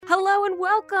and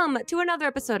welcome to another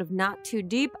episode of Not Too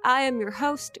Deep. I am your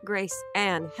host, Grace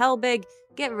Ann Helbig.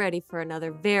 Get ready for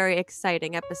another very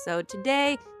exciting episode.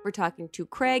 Today, we're talking to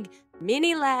Craig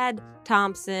Mini Lad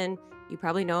Thompson. You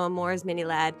probably know him more as Mini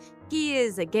Lad. He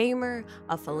is a gamer,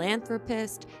 a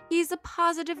philanthropist. He's a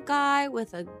positive guy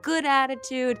with a good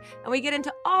attitude, and we get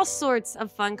into all sorts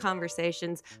of fun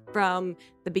conversations from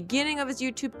the beginning of his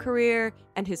YouTube career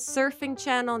and his surfing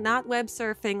channel, not web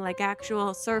surfing, like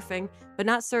actual surfing, but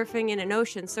not surfing in an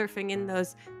ocean, surfing in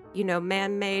those,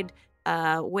 man-made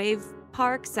wave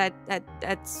parks at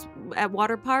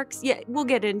water parks. Yeah, we'll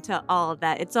get into all of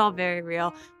that. It's all very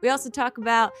real. We also talk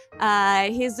about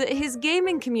his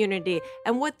gaming community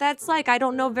and what that's like. I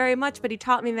don't know very much, but he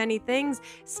taught me many things.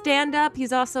 Stand up,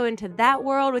 he's also into that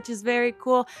world, which is very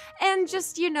cool. And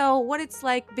just, what it's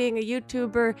like being a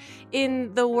YouTuber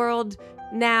in the world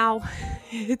now.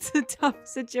 It's a tough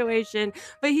situation,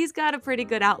 but he's got a pretty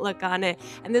good outlook on it.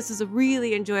 And this is a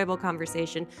really enjoyable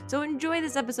conversation. So enjoy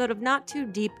this episode of Not Too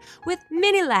Deep with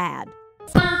Mini Lad.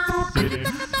 Not too deep.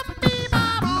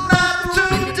 Not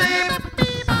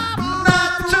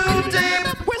too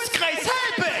deep. With Grace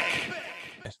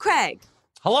Helbig. Craig.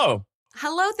 Hello.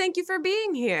 Hello, thank you for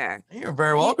being here. You're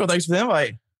very welcome. Thanks for the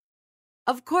invite.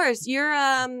 Of course, you're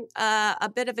a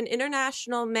bit of an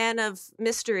international man of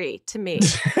mystery to me.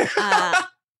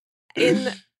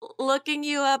 In looking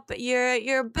you up,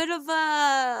 you're a bit of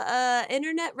a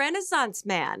internet renaissance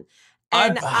man,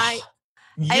 and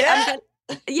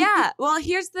yeah. Well,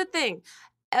 here's the thing.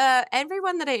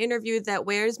 Everyone that I interviewed that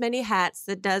wears many hats,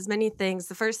 that does many things,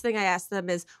 the first thing I ask them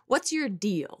is, "What's your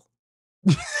deal?"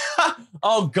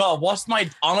 Oh God,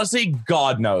 honestly,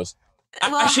 God knows.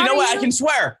 Well, Actually, you know what? I can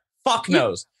swear. Fuck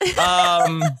knows.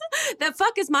 That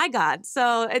fuck is my God.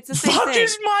 So it's the same fuck thing.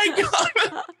 is my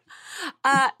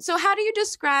God. So how do you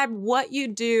describe what you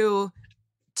do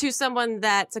to someone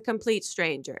that's a complete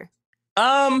stranger?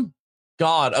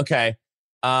 God, okay.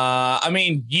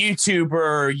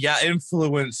 YouTuber,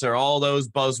 influencer, all those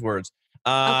buzzwords.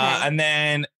 Okay. And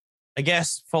then I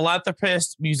guess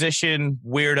philanthropist, musician,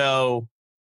 weirdo,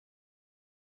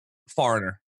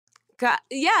 foreigner.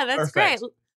 Yeah, that's Perfect.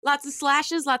 great. Lots of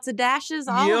slashes, lots of dashes,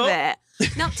 all of it.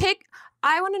 Now,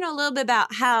 I want to know a little bit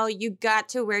about how you got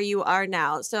to where you are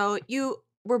now. So you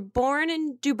were born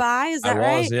in Dubai, is that right?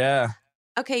 I was, yeah.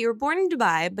 Okay, you were born in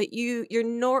Dubai, but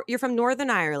you're from Northern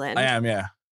Ireland. I am, yeah.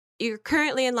 You're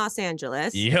currently in Los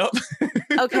Angeles. Yep.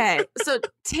 Okay, so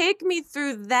take me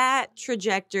through that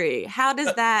trajectory. How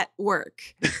does that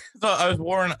work? So I was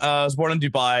born in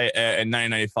Dubai in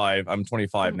 1995. I'm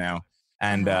 25 now.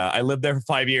 And I lived there for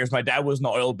 5 years. My dad was in the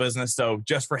oil business, so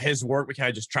just for his work, we kind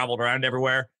of just traveled around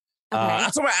everywhere. Okay.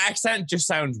 That's why my accent just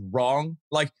sounds wrong.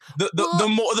 Like the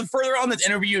further on this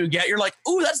interview you get, you're like,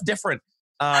 "Ooh, that's different."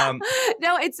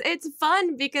 No, it's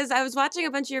fun because I was watching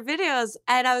a bunch of your videos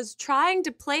and I was trying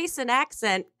to place an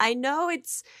accent. I know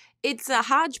it's a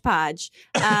hodgepodge,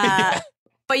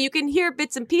 but you can hear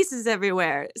bits and pieces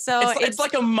everywhere. So it's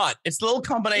like a mutt. It's a little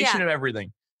combination of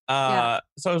everything. So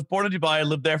I was born in Dubai. I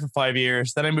lived there for 5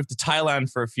 years. Then I moved to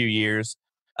Thailand for a few years.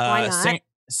 Why not?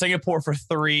 Singapore for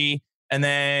 3. And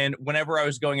then whenever I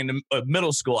was going into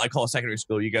middle school, I call it secondary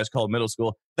school. You guys call it middle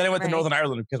school. Then I went to Northern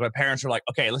Ireland because my parents were like,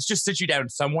 "Okay, let's just sit you down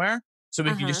somewhere so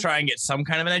we can just try and get some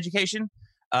kind of an education."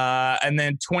 And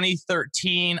then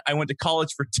 2013, I went to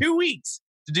college for 2 weeks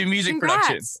to do music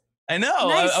production. I know.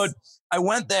 Nice. I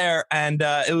went there, and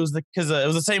it was because it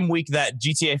was the same week that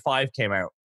GTA 5 came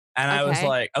out. And I was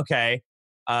like, okay,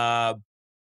 I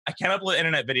can't upload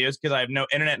internet videos because I have no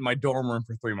internet in my dorm room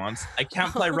for 3 months. I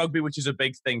can't play rugby, which is a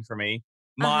big thing for me.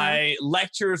 My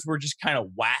lectures were just kind of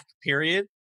whack, period.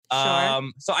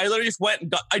 Sure. So I literally just went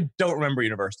and I don't remember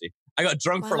university. I got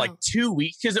drunk for like 2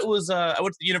 weeks because it was, I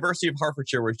went to the University of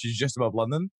Hertfordshire, which is just above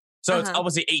London. So it's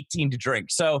obviously 18 to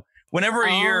drink. So whenever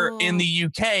you're in the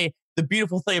UK, the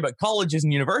beautiful thing about colleges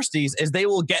and universities is they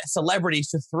will get celebrities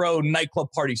to throw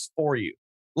nightclub parties for you.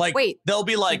 Like, there'll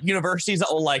be like universities that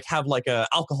will like have like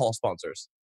alcohol sponsors.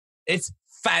 It's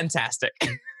fantastic.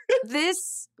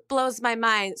 This blows my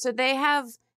mind. So they have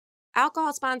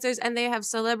alcohol sponsors and they have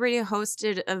celebrity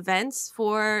hosted events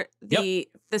for the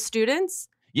students.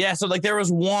 Yeah. So like there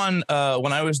was one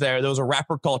when I was there was a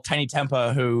rapper called Tiny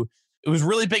Tempa who it was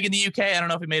really big in the UK. I don't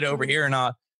know if he made it over here or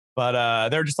not, but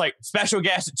they're just like special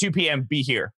guest at 2 p.m. Be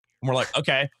here. And we're like,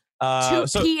 okay. 2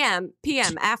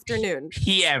 p.m. afternoon.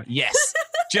 PM. Yes.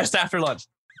 Just after lunch.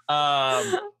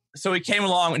 So he came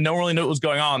along and no one really knew what was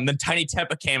going on. Then Tiny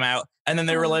Tempa came out and then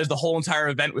they realized the whole entire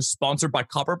event was sponsored by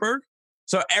Copperberg.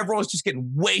 So everyone's just getting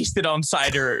wasted on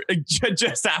cider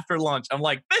just after lunch. I'm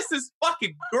like, this is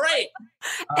fucking great.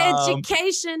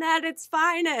 Education at its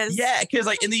finest. Yeah, because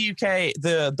like in the UK,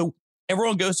 the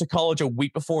everyone goes to college a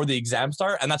week before the exams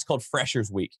start, and that's called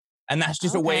Freshers Week. And that's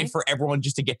just a way for everyone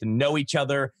just to get to know each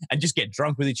other and just get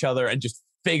drunk with each other and just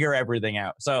figure everything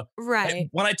out. So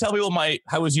when I tell people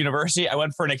how was university, I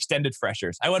went for an extended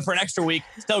freshers. I went for an extra week,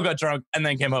 still got drunk, and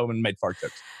then came home and made fart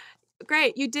jokes.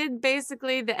 Great. You did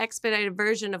basically the expedited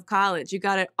version of college. You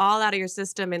got it all out of your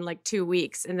system in like 2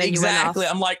 weeks. And then you went off.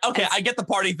 I'm like, okay, I get the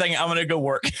party thing. I'm going to go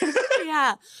work.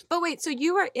 Yeah. But wait, so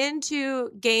you were into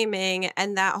gaming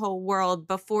and that whole world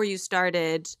before you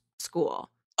started school?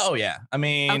 Oh, yeah. I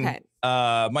mean,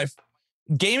 my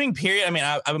gaming period. I mean,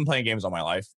 I've been playing games all my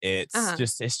life. It's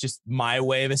just my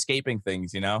way of escaping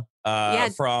things, you know?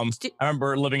 I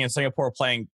remember living in Singapore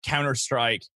playing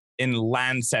Counter-Strike in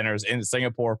LAN centers in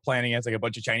Singapore, playing against like a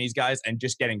bunch of Chinese guys and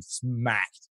just getting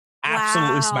smacked.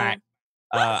 Absolutely smacked.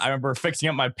 I remember fixing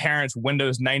up my parents'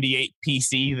 Windows 98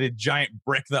 PC, the giant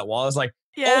brick that was like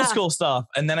old school stuff.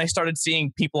 And then I started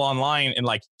seeing people online in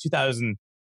like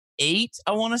 2008,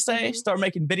 I want to say, start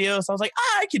making videos. So I was like,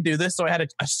 I could do this. So I had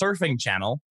a surfing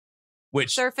channel, which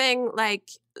surfing like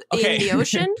in the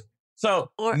ocean. Or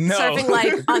surfing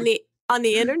like on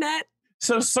the internet.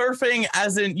 So surfing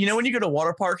as in, you know, when you go to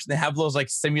water parks and they have those like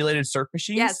simulated surf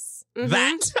machines? Yes. That, I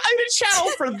had a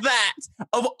channel for that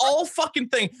of all fucking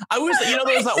thing. I was, you know,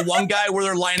 there was that one guy where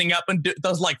they're lining up and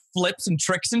does like flips and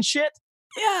tricks and shit.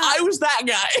 Yeah. I was that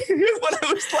guy when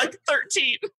I was like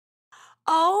 13.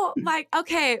 Oh my,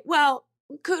 okay. Well,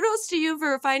 kudos to you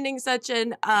for finding such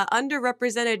an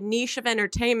underrepresented niche of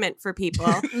entertainment for people.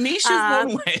 Niche is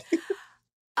one way.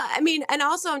 I mean, and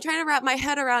also I'm trying to wrap my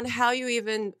head around how you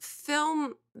even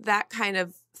film that kind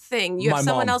of thing. You have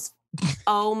someone else.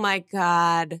 Oh my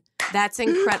God. That's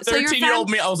incredible. 13-year-old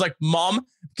me, I was like, Mom,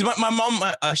 because my mom,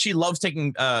 she loves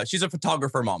taking, she's a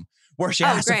photographer mom, where she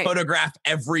has to photograph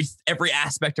every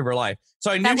aspect of her life. So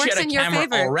I knew she had a camera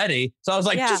already. So I was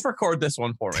like, just record this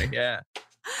one for me. Yeah.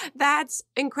 That's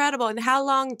incredible. And how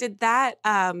long did that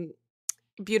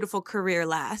beautiful career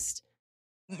last?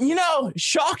 You know,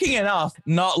 shocking enough,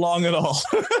 not long at all.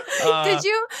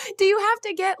 Do you have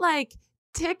to get like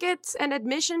tickets and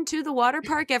admission to the water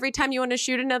park every time you want to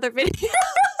shoot another video?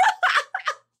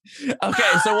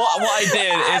 Okay, so what I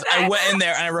did is I went in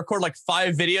there and I recorded like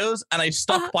 5 videos and I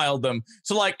stockpiled them.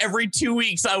 So like every 2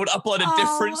 weeks I would upload a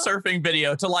different surfing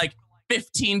video to like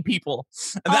 15 people.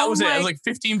 And that was it. It was like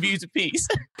 15 views a piece.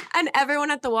 And everyone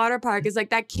at the water park is like,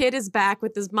 that kid is back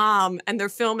with his mom and they're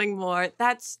filming more.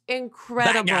 That's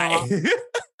incredible. That guy.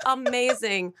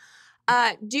 Amazing.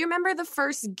 Do you remember the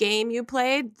first game you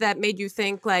played that made you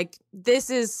think like,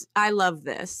 I love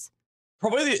this?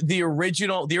 Probably the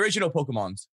original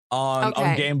Pokemons on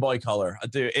Game Boy Color.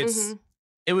 Dude,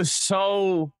 it was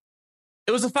so...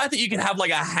 It was the fact that you could have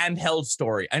like a handheld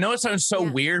story. I know it sounds so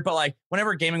weird, but like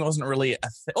whenever gaming wasn't really a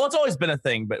thing, well, it's always been a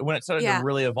thing, but when it started to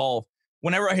really evolve,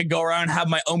 whenever I could go around, have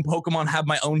my own Pokemon, have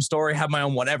my own story, have my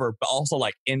own whatever, but also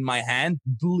like in my hand,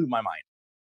 blew my mind.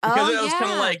 Because it was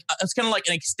kind of like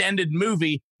an extended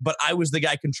movie, but I was the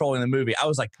guy controlling the movie. I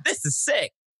was like, this is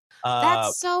sick.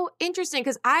 That's so interesting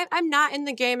because I'm not in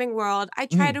the gaming world. I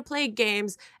try to play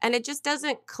games and it just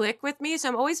doesn't click with me. So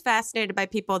I'm always fascinated by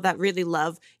people that really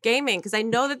love gaming because I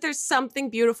know that there's something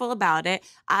beautiful about it.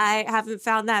 I haven't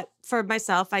found that for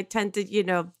myself. I tend to,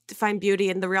 to find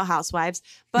beauty in the Real Housewives,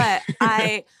 but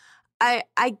I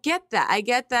get that. I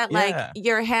get that like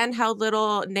your handheld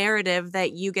little narrative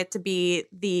that you get to be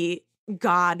the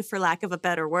god, for lack of a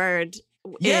better word.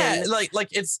 Yeah, like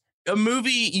it's a movie,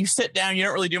 you sit down, you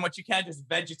don't really do much. You can't just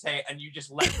vegetate and you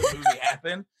just let the movie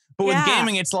happen. But with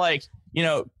gaming, it's like,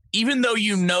 even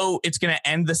though it's going to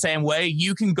end the same way,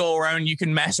 you can go around, you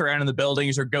can mess around in the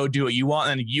buildings or go do what you want.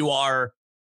 And you are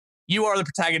the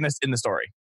protagonist in the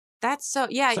story. That's so,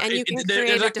 and you can create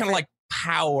there's that kind of like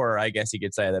power, I guess you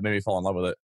could say, that made me fall in love with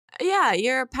it. Yeah,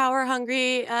 you're a power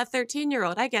hungry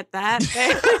 13-year-old. I get that.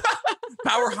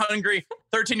 Power hungry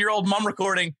 13-year-old mom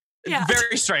recording. Yeah.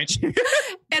 Very strange.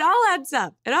 It all adds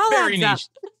up. Very niche.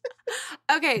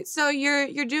 Okay, so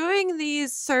you're doing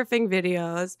these surfing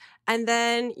videos, and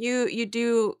then you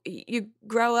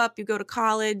grow up, you go to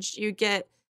college,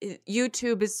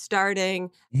 YouTube is starting,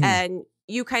 and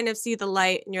you kind of see the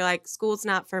light, and you're like, school's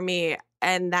not for me.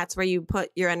 And that's where you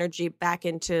put your energy back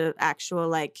into actual,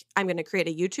 like, I'm going to create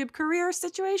a YouTube career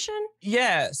situation?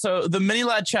 Yeah. So the Mini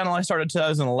Lad channel I started in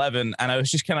 2011, and I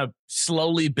was just kind of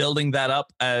slowly building that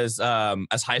up as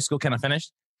high school kind of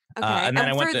finished. Okay. And then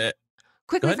I went to...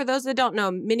 Quickly, for those that don't know,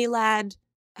 Mini Lad,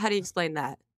 how do you explain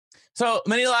that? So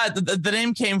Mini Lad, the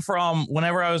name came from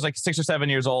whenever I was like 6 or 7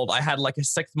 years old. I had like a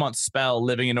 6-month spell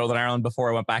living in Northern Ireland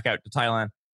before I went back out to Thailand.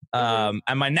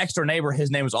 And my next door neighbor, his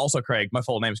name was also Craig. My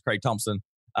full name is Craig Thompson.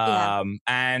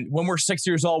 And when we're 6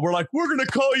 years old, we're like, we're going to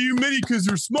call you Mini because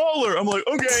you're smaller. I'm like,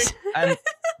 okay. And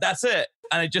that's it.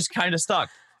 And it just kind of stuck.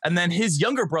 And then his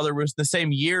younger brother was the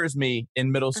same year as me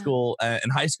in middle school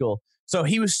and high school. So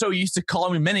he was so used to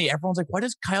calling me Mini. Everyone's like, why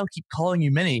does Kyle keep calling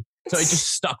you Mini? So it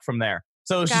just stuck from there.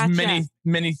 So it was just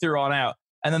mini through on out.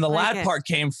 And then the lad part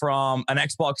came from an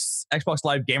Xbox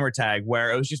Live gamer tag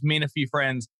where it was just me and a few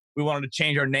friends. We wanted to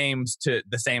change our names to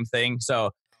the same thing. So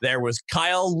there was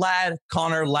Kyle Lad,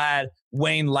 Connor Lad,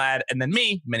 Wayne Lad, and then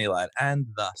me, Mini Lad. And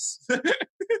thus.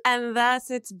 And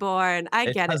thus it's born.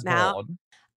 I get it now. Born.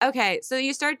 Okay, so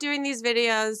you start doing these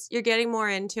videos. You're getting more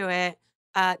into it.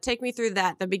 Take me through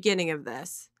the beginning of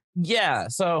this. Yeah,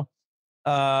 so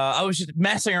I was just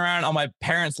messing around on my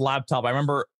parents' laptop. I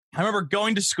remember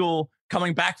going to school,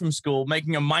 coming back from school,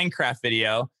 making a Minecraft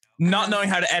video, not knowing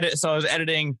how to edit. So I was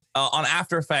editing on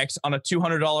After Effects on a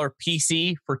 $200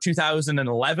 PC for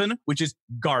 2011, which is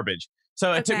garbage.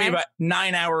 So it took me about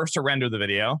 9 hours to render the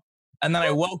video. And then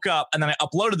I woke up and then I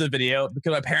uploaded the video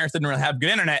because my parents didn't really have good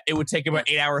internet. It would take about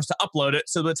 8 hours to upload it.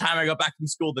 So by the time I got back from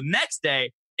school the next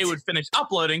day, it would finish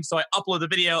uploading. So I upload the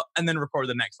video and then record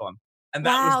the next one. And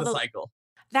that was the cycle.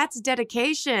 That's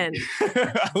dedication.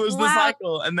 That was the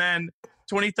cycle. And then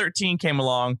 2013 came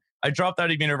along. I dropped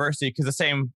out of university because the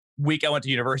same week I went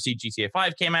to university, GTA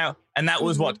 5 came out. And that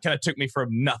was what kind of took me from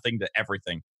nothing to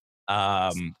everything. So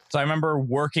I remember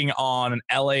working on an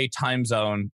LA time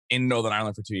zone in Northern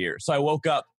Ireland for 2 years. So I woke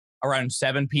up around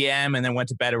 7 p.m. and then went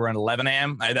to bed around 11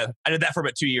 a.m. I did that for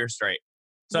about 2 years straight.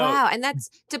 So, wow. And that's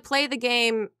to play the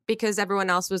game because everyone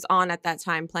else was on at that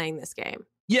time playing this game.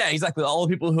 Yeah, exactly. All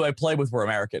the people who I played with were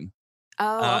American.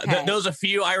 Oh, okay. There was a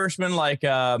few Irishmen, like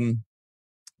there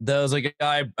was like a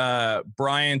guy,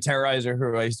 Brian Terrorizer,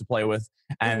 who I used to play with.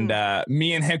 And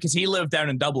me and him, because he lived down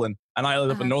in Dublin and I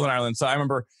lived up in Northern Ireland. So I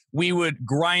remember we would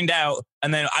grind out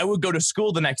and then I would go to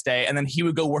school the next day and then he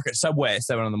would go work at Subway at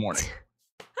 7 in the morning.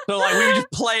 So like we would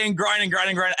just play and grind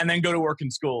and then go to work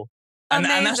in school. And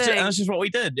that's just what we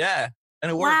did. Yeah. And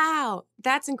it worked. Wow.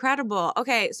 That's incredible.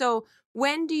 Okay. So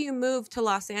when do you move to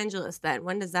Los Angeles then?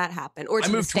 When does that happen? Or to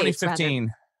I moved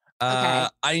 2015.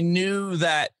 I knew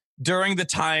that during the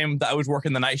time that I was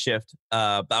working the night shift,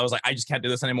 I was like, I just can't do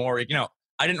this anymore. You know,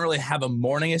 I didn't really have a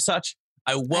morning as such.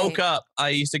 I woke up, I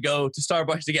used to go to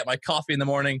Starbucks to get my coffee in the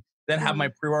morning, then have my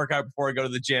pre-workout before I go to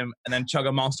the gym, and then chug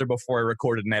a Monster before I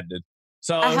recorded and edited.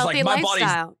 So I was like,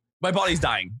 my body's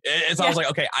dying. So I was like,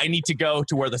 okay, I need to go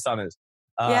to where the sun is.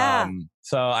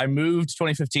 So I moved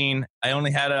 2015. I only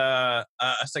had a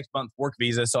 6-month work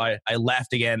visa, so I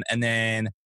left again. And then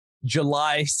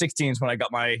July 16th when I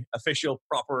got my official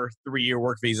proper 3-year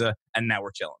work visa, and now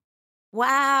we're chilling.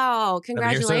 Wow.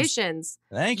 Congratulations.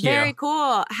 Thank you. Very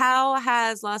cool. How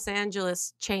has Los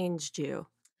Angeles changed you?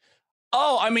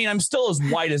 Oh, I mean, I'm still as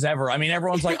white as ever. I mean,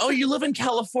 everyone's like, oh, you live in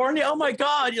California? Oh my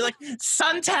God. You're like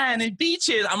suntan and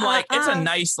beaches. I'm like, it's a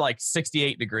nice like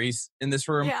 68 degrees in this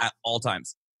room at all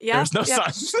times. Yeah. There's no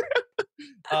sun.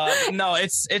 No,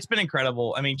 it's been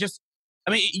incredible. I mean,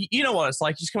 you know what it's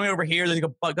like. Just coming over here, there's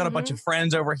got a bunch of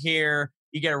friends over here.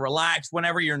 You get to relax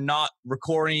whenever you're not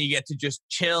recording. You get to just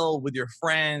chill with your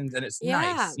friends, and it's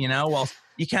nice, you know? Well,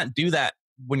 you can't do that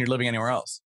when you're living anywhere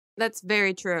else. That's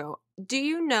very true. Do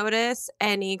you notice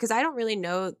any, because I don't really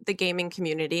know the gaming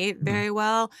community very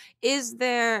well, is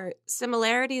there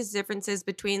similarities, differences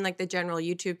between like the general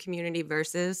YouTube community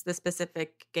versus the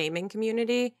specific gaming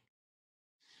community?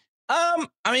 I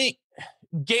mean,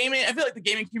 gaming, I feel like the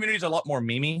gaming community is a lot more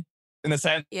memey in the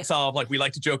sense of like, we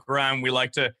like to joke around, we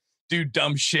like to do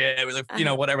dumb shit, you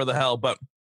know, whatever the hell. But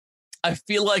I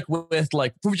feel like with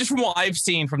like, just from what I've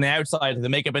seen from the outside, the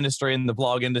makeup industry and the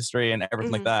vlog industry and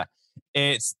everything like that,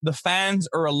 it's the fans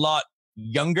are a lot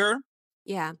younger.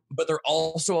 Yeah. But they're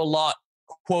also a lot,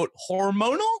 quote,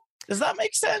 hormonal. Does that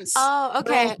make sense? Oh,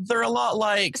 okay. They're a lot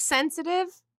like sensitive.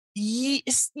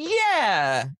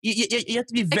 Yeah. You have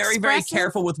to be very, very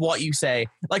careful with what you say.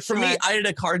 Like for me, I did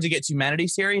a Cards Against Humanity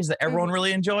series that everyone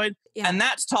really enjoyed. Yeah. And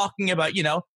that's talking about, you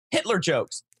know, Hitler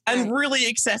jokes and really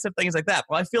excessive things like that.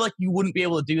 Well, I feel like you wouldn't be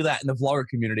able to do that in the vlogger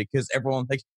community because everyone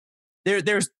thinks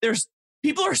there's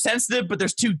people are sensitive, but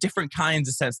there's two different kinds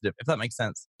of sensitive, if that makes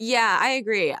sense. Yeah, I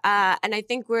agree. And I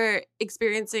think we're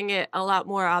experiencing it a lot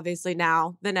more obviously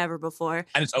now than ever before.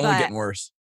 And it's only getting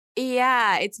worse.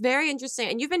 Yeah, it's very interesting.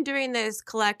 And you've been doing this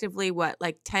collectively, what,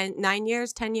 like 9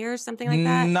 years, 10 years, something like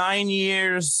that? 9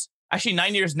 years. Actually,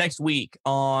 9 years next week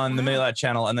on the Mini Lad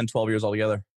channel, and then 12 years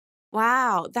altogether.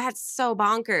 Wow, that's so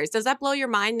bonkers. Does that blow your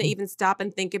mind to even stop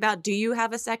and think about? Do you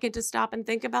have a second to stop and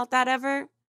think about that ever?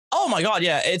 Oh my God,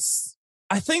 yeah.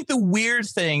 I think the weird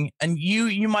thing, and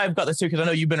you might have got this too, because I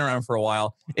know you've been around for a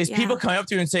while, is people coming up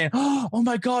to you and saying, "Oh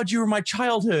my God, you were my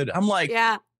childhood." I'm like,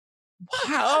 yeah.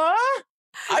 Wow.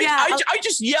 I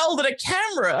just yelled at a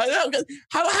camera.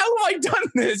 How have I done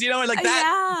this? You know, like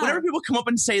that. Yeah. Whenever people come up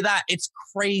and say that, it's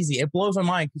crazy. It blows my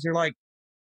mind because you're like,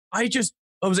 I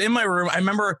was in my room. I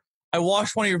remember I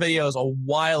watched one of your videos a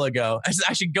while ago. It's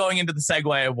actually going into the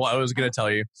segue of what I was going to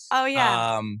tell you. Oh,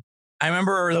 yeah. I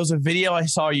remember there was a video I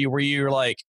saw you where you were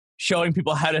like showing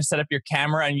people how to set up your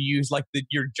camera and you use like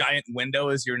your giant window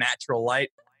as your natural light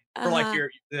for like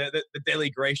the Daily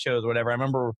Gray shows or whatever. I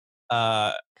remember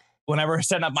whenever I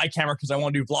set up my camera because I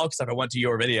want to do vlog stuff, I went to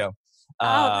your video.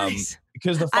 Nice.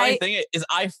 Because the funny thing is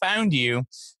I found you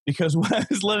because when I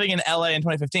was living in LA in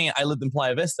 2015, I lived in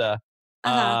Playa Vista.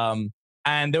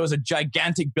 And there was a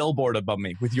gigantic billboard above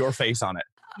me with your face on it.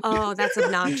 Oh, that's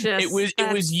obnoxious.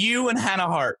 It was you and Hannah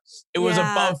Hart. It was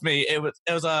above me. It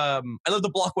was I lived a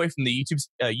block away from the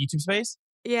YouTube space.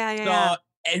 Yeah.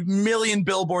 A million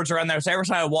billboards around there. So every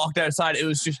time I walked outside, it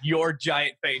was just your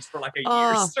giant face for like a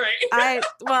year straight.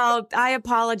 I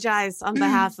apologize on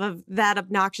behalf of that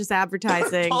obnoxious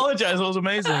advertising. I apologize. It was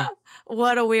amazing.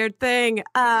 What a weird thing.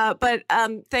 But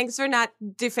thanks for not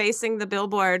defacing the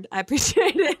billboard. I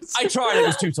appreciate it. I tried. It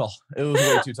was too tall. It was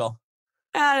way too tall.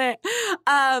 Got it.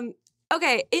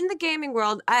 Okay, in the gaming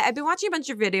world, I've been watching a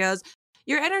bunch of videos.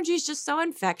 Your energy is just so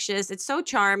infectious. It's so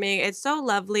charming. It's so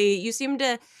lovely. You seem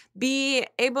to be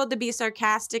able to be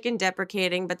sarcastic and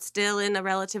deprecating, but still in a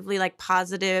relatively like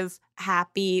positive,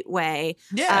 happy way.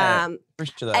 Yeah, for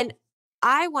sure that. And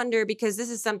I wonder, because this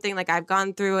is something like I've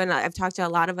gone through and I've talked to a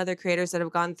lot of other creators that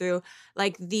have gone through,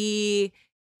 like the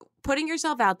putting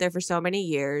yourself out there for so many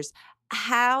years.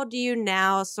 How do you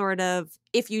now sort of,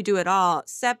 if you do at all,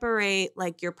 separate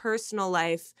like your personal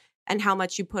life and how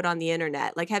much you put on the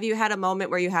internet? Like, have you had a moment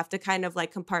where you have to kind of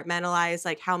like compartmentalize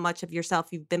like how much of yourself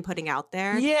you've been putting out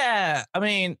there? Yeah. I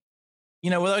mean,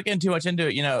 without getting too much into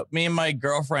it, me and my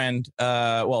girlfriend,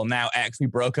 now ex, we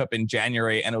broke up in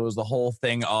January, and it was the whole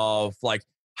thing of like,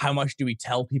 how much do we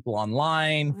tell people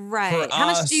online? Right. How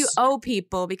much do you owe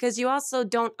people? Because you also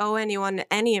don't owe anyone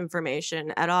any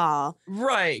information at all.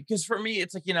 Right. Because for me,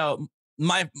 it's like,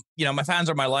 my fans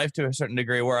are my life to a certain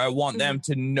degree, where I want them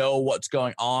to know what's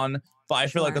going on. But I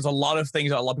feel like there's a lot of things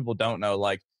that a lot of people don't know.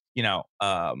 Like,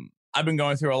 I've been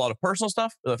going through a lot of personal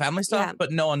stuff, the family stuff,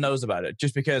 but no one knows about it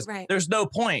just because there's no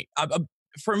point.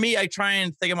 For me, I try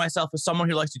and think of myself as someone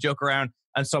who likes to joke around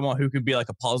and someone who could be like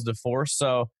a positive force.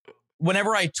 So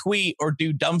whenever I tweet or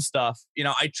do dumb stuff,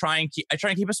 I try and keep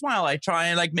a smile. I try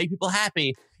and like make people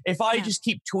happy. If I just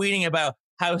keep tweeting about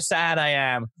how sad I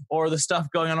am or the stuff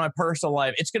going on in my personal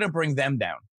life, it's going to bring them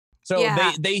down. So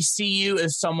they see you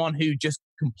as someone who just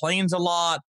complains a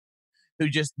lot, who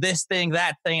just this thing,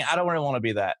 that thing. I don't really want to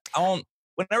be that.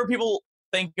 Whenever people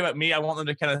think about me, I want them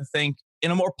to kind of think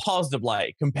in a more positive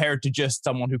light compared to just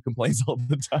someone who complains all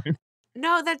the time.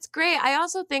 No, that's great. I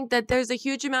also think that there's a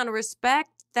huge amount of respect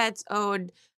that's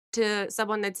owed to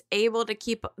someone that's able to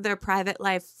keep their private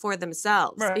life for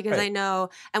themselves. Because I know,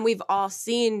 and we've all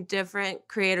seen different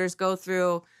creators go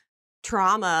through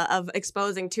trauma of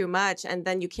exposing too much, and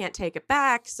then you can't take it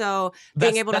back. So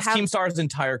being able to have Keemstar's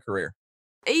entire career.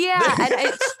 Yeah,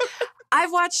 and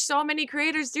I've watched so many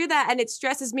creators do that, and it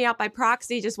stresses me out by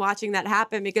proxy just watching that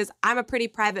happen, because I'm a pretty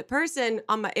private person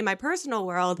in my personal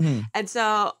world, and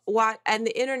so and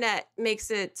the internet makes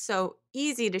it so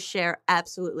easy to share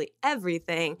absolutely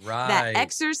everything. That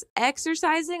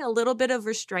exercising a little bit of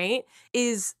restraint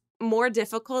is more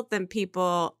difficult than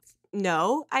people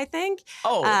know, I think.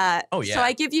 Yeah. So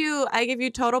I give you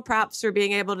total props for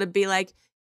being able to be like,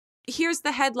 here's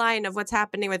the headline of what's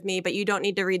happening with me, but you don't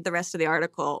need to read the rest of the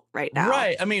article right now.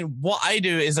 Right. I mean, what I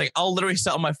do is like, I'll literally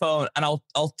sit on my phone and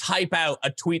I'll type out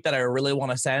a tweet that I really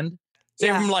want to send. Say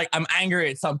if I'm like, I'm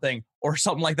angry at something or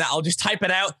something like that, I'll just type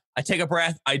it out. I take a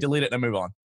breath, I delete it and I move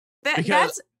on.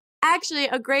 That's actually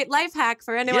a great life hack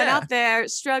for anyone out there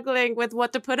struggling with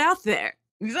what to put out there.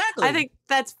 Exactly. I think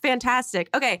that's fantastic.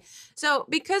 Okay. So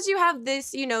because you have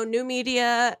this, new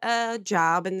media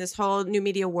job and this whole new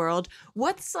media world,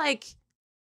 what's like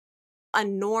a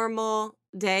normal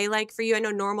day like for you? I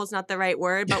know normal is not the right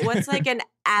word, but what's like an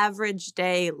average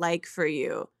day like for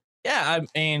you? Yeah. I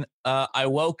mean, I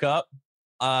woke up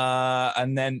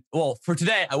and then, for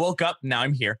today, I woke up. Now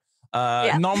I'm here.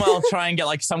 Normally I'll try and get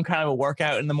like some kind of a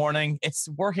workout in the morning. It's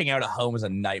working out at home is a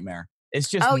nightmare. It's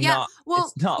just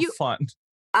it's not fun.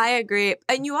 I agree.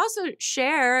 And you also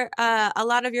share a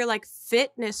lot of your like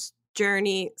fitness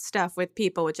journey stuff with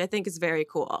people, which I think is very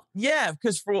cool. Yeah,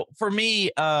 because for me,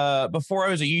 before I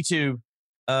was a YouTuber,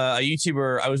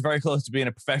 I was very close to being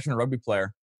a professional rugby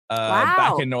player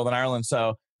back in Northern Ireland.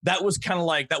 So that was kind of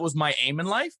like, that was my aim in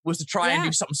life, was to try and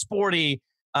do something sporty.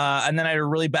 And then I had a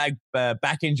really bad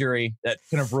back injury that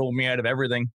kind of ruled me out of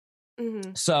everything.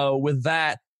 Mm-hmm. So with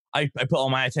that, I put all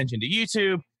my attention to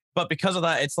YouTube. But because of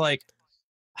that, it's like,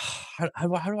 how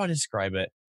do I describe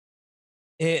it?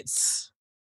 It's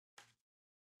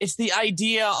the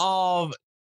idea of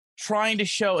trying to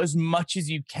show as much as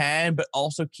you can, but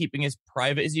also keeping as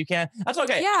private as you can. That's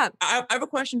okay. Yeah. I have a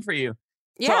question for you.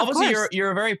 Yeah, so obviously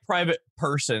you're a very private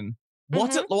person.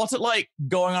 What's it like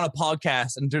going on a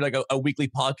podcast and do like a weekly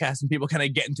podcast and people kind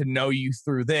of getting to know you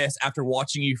through this after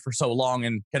watching you for so long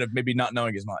and kind of maybe not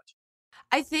knowing as much?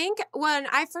 I think when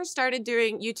I first started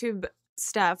doing YouTube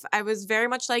stuff, I was very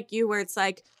much like you, where it's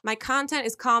like my content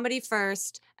is comedy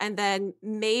first and then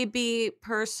maybe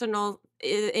personal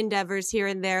endeavors here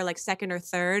and there, like second or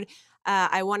third.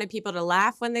 I wanted people to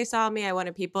laugh when they saw me. I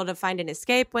wanted people to find an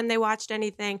escape when they watched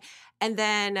anything. And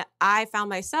then I found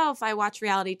myself, I watch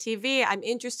reality TV. I'm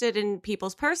interested in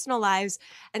people's personal lives.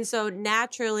 And so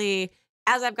naturally,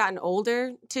 as I've gotten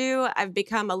older too, I've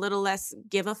become a little less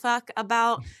give a fuck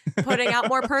about putting out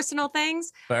more personal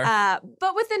things. But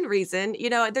within reason,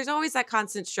 you know, there's always that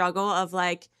constant struggle of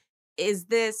like, is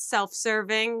this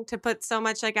self-serving to put so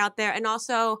much like out there? And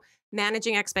also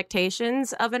managing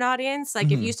expectations of an audience.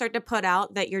 Like if you start to put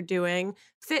out that you're doing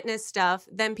fitness stuff,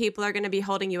 then people are going to be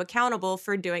holding you accountable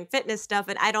for doing fitness stuff.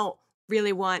 And I don't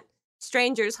really want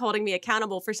strangers holding me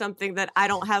accountable for something that I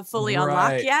don't have fully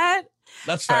unlocked yet.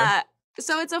 That's fair.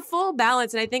 So it's a full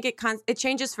balance, and I think it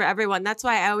changes for everyone. That's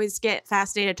why I always get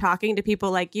fascinated talking to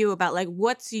people like you about like,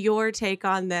 what's your take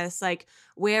on this? Like,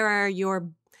 where are your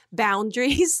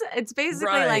boundaries? It's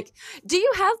basically like, do you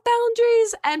have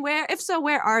boundaries? And if so,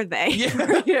 where are they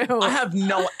for you? I have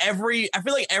I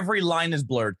feel like every line is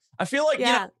blurred. I feel like, you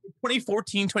know,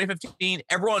 2014, 2015,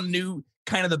 everyone knew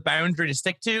kind of the boundary to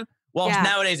stick to. Whilst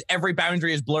nowadays, every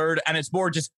boundary is blurred and it's more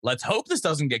just, let's hope this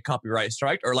doesn't get copyright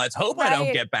striked, or let's hope I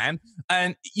don't get banned.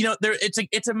 And, you know,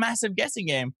 it's a massive guessing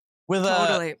game. With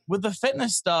the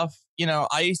fitness stuff, you know,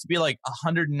 I used to be like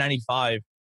 195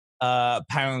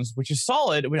 pounds, which is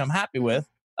solid, which I'm happy with.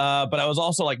 But I was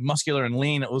also like muscular and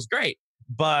lean. It was great.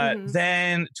 But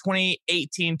then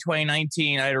 2018,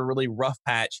 2019, I had a really rough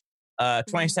patch.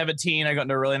 2017, I got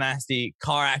into a really nasty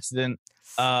car accident,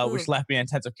 which left me in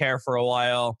intensive care for a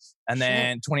while. And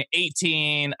then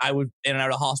 2018, I was in and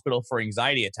out of hospital for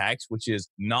anxiety attacks, which is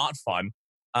not fun.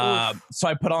 So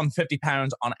I put on 50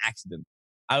 pounds on accident.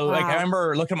 I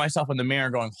remember looking at myself in the mirror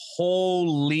and going,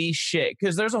 holy shit.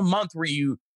 Because there's a month where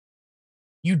you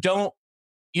don't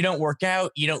work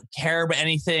out, you don't care about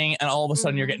anything, and all of a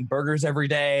sudden you're getting burgers every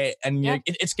day, and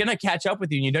it's gonna catch up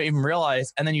with you and you don't even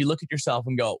realize, and then you look at yourself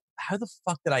and go, how the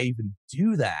fuck did I even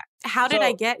do that? How did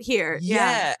I get here?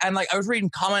 Yeah. And like I was reading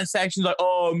comment sections like,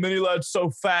 oh, Mini Lad's so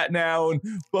fat now and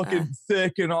fucking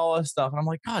thick and all this stuff. And I'm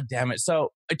like, God damn it. So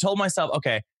I told myself,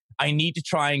 okay, I need to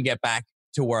try and get back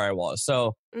to where I was.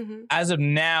 So as of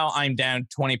now, I'm down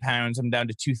 20 pounds. I'm down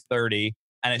to 230.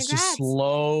 And it's just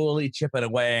slowly chipping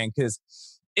away. And because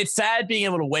it's sad being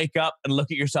able to wake up and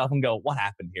look at yourself and go, what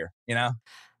happened here? You know?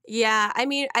 Yeah. I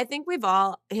mean, I think we've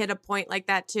all hit a point like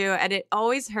that too. And it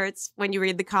always hurts when you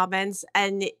read the comments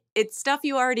and it's stuff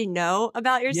you already know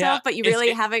about yourself, but you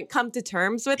really haven't come to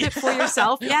terms with it for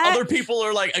yourself yet. Other people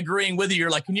are like agreeing with you. You're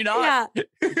like, can you not? Yeah.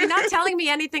 You're not telling me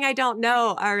anything I don't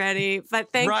know already,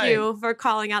 but thank you for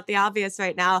calling out the obvious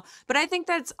right now. But I think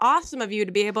that's awesome of you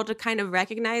to be able to kind of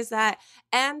recognize that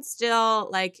and still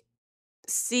like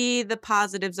see the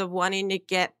positives of wanting to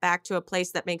get back to a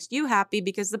place that makes you happy,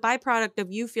 because the byproduct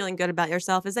of you feeling good about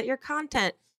yourself is that your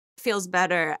content feels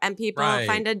better and people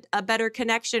find a better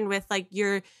connection with like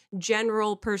your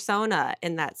general persona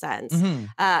in that sense.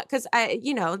 Because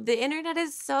the internet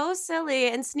is so silly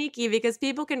and sneaky because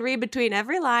people can read between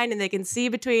every line and they can see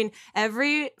between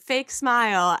every fake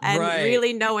smile and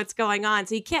really know what's going on.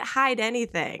 So you can't hide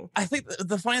anything. I think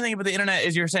the funny thing about the internet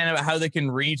is you're saying about how they can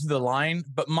read to the line,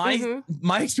 but my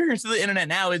experience with the internet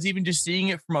now is even just seeing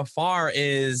it from afar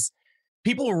is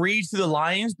people read through the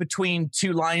lines between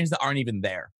two lines that aren't even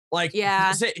there. Like,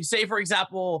 say for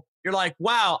example, you're like,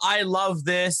 wow, I love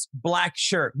this black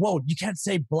shirt. Whoa, you can't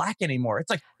say black anymore. It's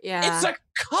like, it's a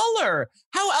color.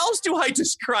 How else do I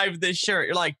describe this shirt?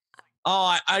 You're like,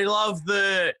 oh, I love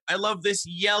this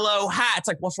yellow hat. It's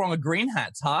like, what's wrong with green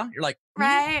hats, huh? You're like,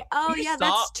 oh yeah,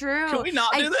 that's true. Can we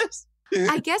not do this?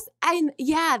 I guess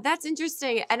that's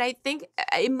interesting. And I think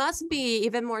it must be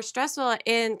even more stressful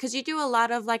because you do a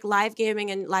lot of like live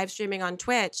gaming and live streaming on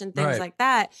Twitch and things like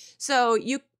that. So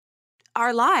you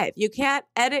are live. You can't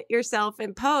edit yourself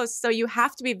in post. So you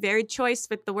have to be very choice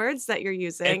with the words that you're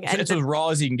using. It's as raw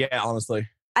as you can get, honestly.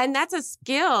 And that's a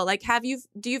skill. Like,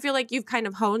 do you feel like you've kind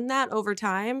of honed that over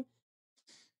time?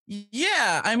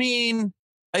 Yeah. I mean,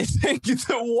 I think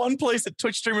the one place that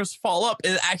Twitch streamers fall up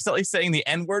is accidentally saying the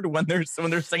N-word when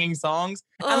they're singing songs.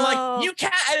 And like, you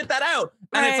can't edit that out.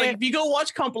 And it's like, if you go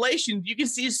watch compilations, you can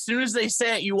see as soon as they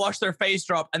say it, you watch their face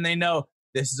drop and they know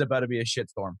this is about to be a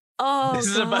shitstorm. Oh, this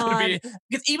is about to be,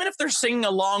 because even if they're singing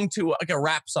along to like a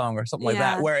rap song or something like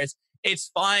that, where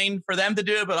it's fine for them to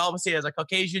do it, but obviously as a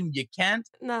Caucasian, you can't.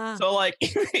 Nah. So like,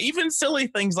 even silly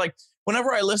things like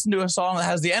whenever I listen to a song that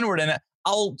has the N-word in it,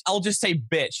 I'll just say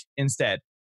bitch instead.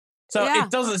 So it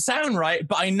doesn't sound right,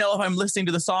 but I know if I'm listening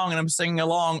to the song and I'm singing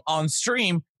along on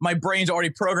stream, my brain's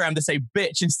already programmed to say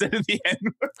bitch instead of the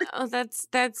N-word. Oh, that's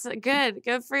good.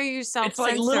 Good for you, self-censoring.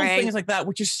 It's like little things like that,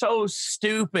 which is so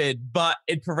stupid, but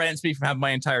it prevents me from having my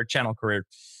entire channel career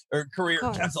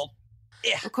canceled.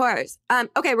 Yeah. Of course.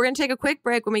 Okay, we're going to take a quick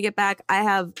break. When we get back, I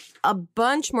have a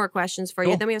bunch more questions for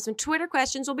you. Then we have some Twitter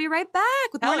questions. We'll be right back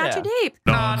with more Not Too Deep.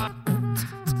 Not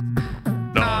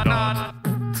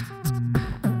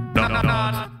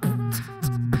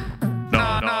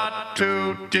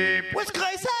Too Deep with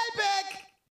Grace Helbig.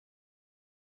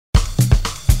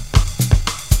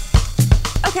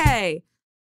 Okay,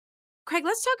 Craig,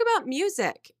 let's talk about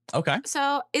music. Okay.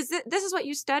 So this is what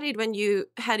you studied when you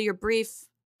had your brief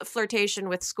flirtation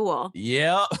with school?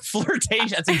 Yeah, flirtation.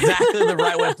 That's exactly the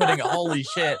right way of putting it. Holy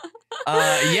shit.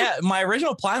 Yeah, my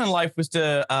original plan in life was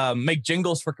to make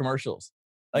jingles for commercials.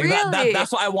 Like really?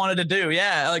 that's what I wanted to do.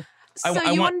 Yeah, like so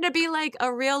I wanted to be like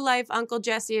a real life Uncle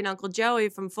Jesse and Uncle Joey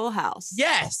from Full House.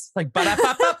 Yes, like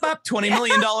 $20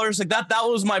 million. Like that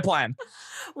was my plan.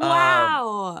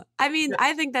 Wow. I mean,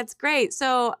 I think that's great.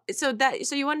 So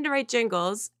you wanted to write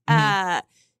jingles. How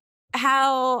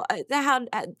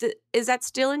is that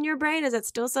still in your brain? Is that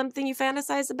still something you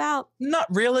fantasize about? Not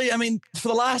really. I mean, for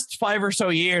the last 5 or so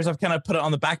years, I've kind of put it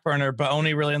on the back burner, but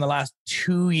only really in the last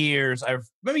 2 years,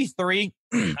 maybe 3,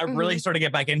 I've really started to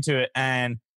get back into it.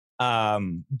 And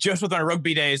just with my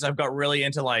rugby days, I've got really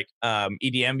into like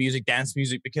EDM music, dance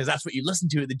music, because that's what you listen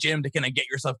to at the gym to kind of get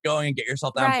yourself going and get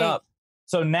yourself amped up.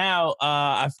 So now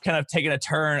I've kind of taken a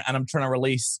turn and I'm trying to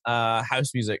release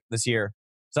house music this year.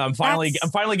 So I'm finally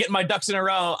getting my ducks in a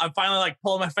row. I'm finally like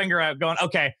pulling my finger out going,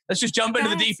 okay, let's just jump into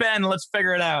the deep end and let's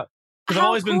figure it out. Because I've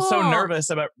always been so nervous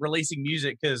about releasing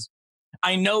music because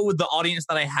I know with the audience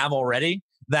that I have already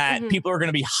that people are going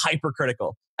to be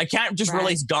hypercritical. I can't just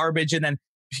release garbage and then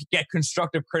get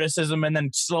constructive criticism and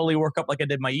then slowly work up like I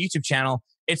did my YouTube channel.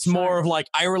 It's more of like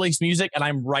I release music and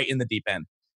I'm right in the deep end.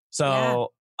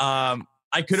 So I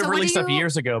could have released stuff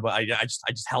years ago, but I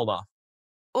just held off.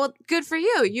 Well, good for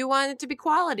you. You want it to be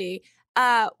quality.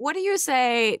 What do you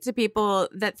say to people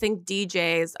that think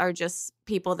DJs are just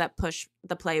people that push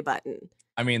the play button?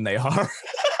 I mean, they are.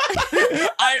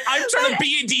 I'm trying to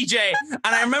be a DJ,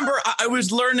 and I remember I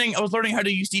was learning how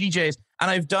to use DJs, and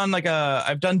I've done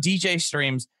DJ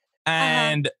streams,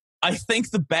 and I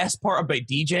think the best part about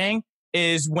DJing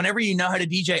is whenever you know how to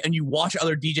DJ and you watch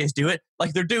other DJs do it,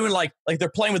 like they're doing like they're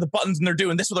playing with the buttons and they're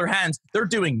doing this with their hands, they're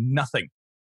doing nothing.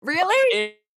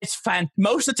 Really? It's fun.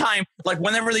 Most of the time, like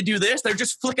whenever they do this, they're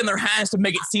just flicking their hands to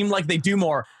make it seem like they do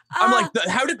more. I'm like,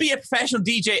 how to be a professional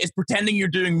DJ is pretending you're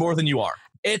doing more than you are.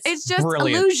 It's just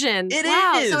brilliant. Illusion. It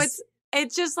is. So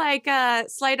it's just like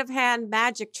sleight of hand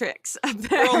magic tricks.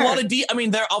 There are a lot of I mean,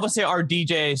 there obviously are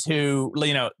DJs who,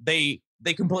 you know, they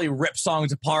completely rip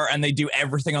songs apart and they do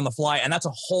everything on the fly, and that's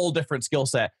a whole different skill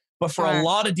set. But for a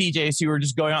lot of DJs who are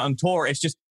just going out on tour, it's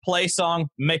just play song,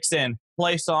 mix in.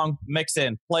 Play song, mix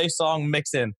in, play song,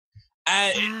 mix in.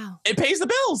 And it pays the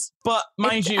bills. But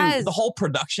mind you, the whole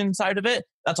production side of it,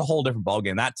 that's a whole different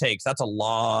ballgame. That's a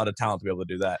lot of talent to be able to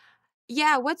do that.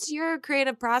 Yeah. What's your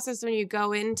creative process when you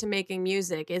go into making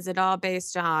music? Is it all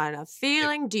based on a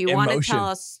feeling? Do you want to tell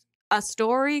us a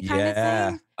story kind of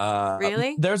thing?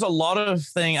 Really? There's a lot of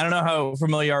things. I don't know how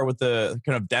familiar you are with the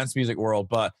kind of dance music world,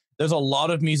 but there's a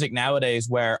lot of music nowadays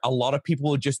where a lot of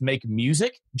people would just make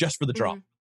music just for the drop.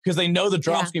 Because they know the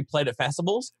drops can be played at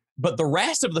festivals, but the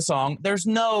rest of the song, there's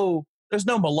no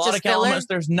melodic elements.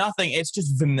 There's nothing. It's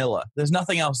just vanilla. There's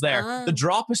nothing else there. The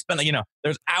drop is spent,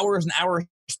 there's hours and hours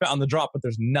spent on the drop, but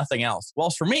there's nothing else.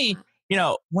 Whilst for me,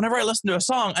 whenever I listen to a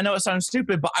song, I know it sounds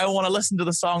stupid, but I want to listen to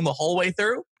the song the whole way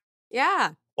through.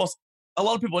 Yeah. Well, a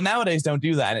lot of people nowadays don't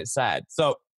do that, and it's sad.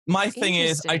 So my thing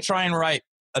is I try and write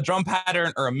a drum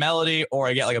pattern or a melody, or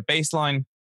I get like a bass line.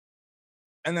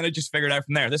 And then I just figured out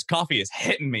from there, this coffee is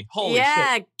hitting me. Holy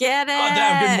shit. Get it. God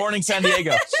damn, good morning, San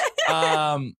Diego.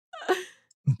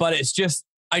 But it's just,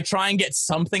 I try and get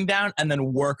something down and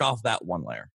then work off that one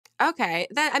layer. Okay.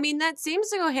 That seems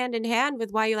to go hand in hand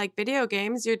with why you like video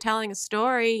games. You're telling a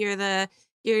story.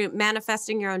 You're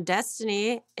manifesting your own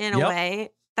destiny in a way.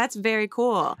 That's very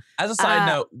cool. As a side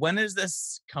note, when is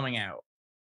this coming out?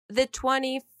 The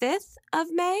 25th of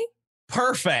May.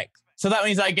 Perfect. So that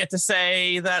means I get to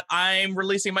say that I'm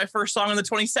releasing my first song on the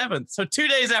 27th. So 2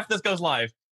 days after this goes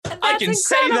live, I can incredible.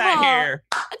 say that here.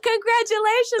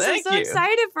 Congratulations. Thank I'm so you.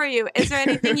 excited for you. Is there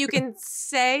anything you can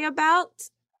say about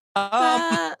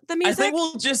the music? I think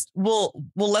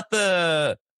we'll let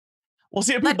we'll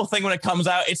see what people think when it comes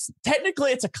out. It's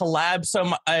a collab.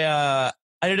 So I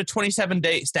did a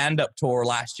 27-day stand-up tour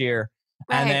last year.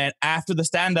 Right. And then after the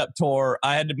stand-up tour,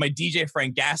 I had my DJ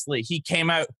friend Gasly. He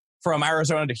came out from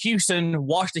Arizona to Houston,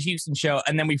 watched the Houston show,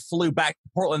 and then we flew back to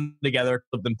Portland together,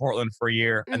 lived in Portland for a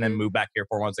year, and then moved back here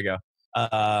 4 months ago.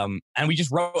 And we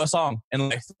just wrote a song in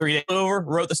like 3 days.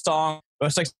 Wrote the song, it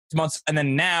was 6 months, and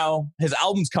then now his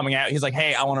album's coming out. He's like,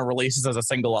 hey, I want to release this as a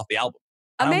single off the album.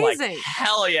 And amazing. I'm like,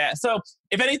 hell yeah. So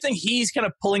if anything, he's kind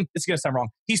of pulling, it's going to sound wrong,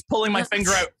 he's pulling my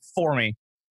finger out for me.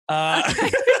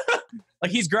 Like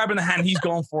he's grabbing the hand, he's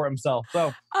going for it himself.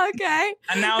 So okay.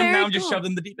 And now I'm just shoved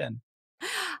in the deep end.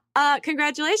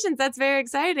 Congratulations. That's very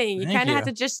exciting. You kind of had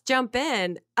to just jump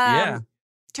in.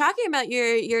 Talking about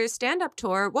your stand-up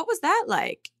tour, what was that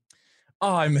like?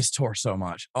 Oh, I miss tour so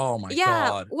much. Oh my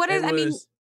God. I mean,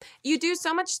 you do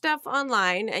so much stuff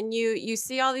online and you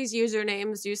see all these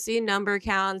usernames, you see number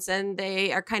counts, and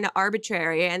they are kind of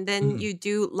arbitrary. And then you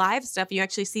do live stuff. You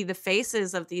actually see the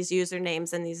faces of these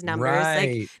usernames and these numbers.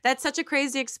 Right. Like that's such a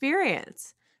crazy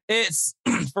experience. It's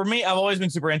for me, I've always been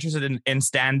super interested in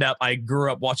stand-up. I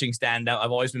grew up watching stand-up.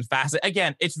 I've always been fascinated.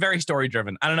 Again, it's very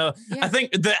story-driven. I don't know. Yeah. I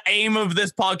think the aim of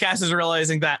this podcast is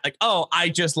realizing that, like, oh, I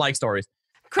just like stories.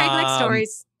 Craig likes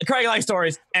stories. Craig likes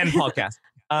stories and podcasts.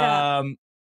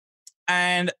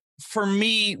 And for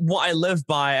me, what I live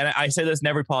by, and I say this in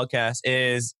every podcast,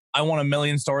 is I want 1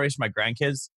 million stories for my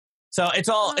grandkids. So it's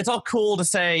all cool to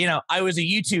say, you know, I was a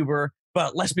YouTuber,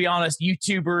 but let's be honest,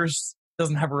 YouTubers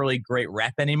doesn't have a really great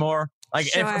rep anymore. Like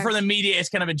for the media, it's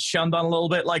kind of been shunned on a little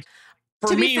bit. Like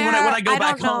for me, when I go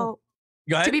back home.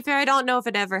 Go ahead. To be fair, I don't know if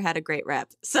it ever had a great rep.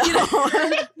 So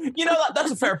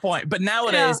that's a fair point. But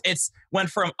nowadays, it's went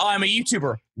from I'm a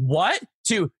YouTuber. What?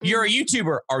 To you're a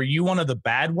YouTuber. Are you one of the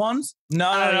bad ones? No,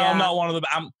 I'm not one of the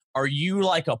bad. Are you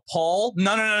like a Paul?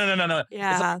 No.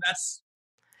 Yeah, that's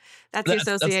the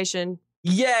association.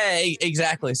 Yeah,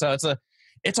 exactly. So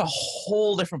it's a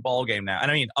whole different ballgame now. And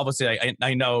I mean, obviously,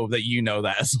 I know that you know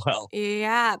that as well.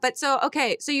 Yeah, but so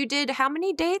you did how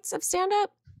many dates of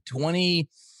stand-up?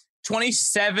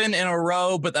 27 in a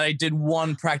row, but I did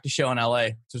one practice show in LA.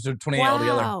 So 28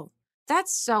 altogether. Wow.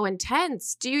 That's so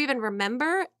intense. Do you even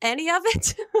remember any of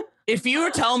it? If you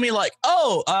were telling me like,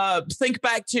 think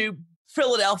back to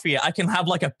Philadelphia, I can have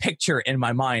like a picture in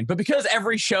my mind. But because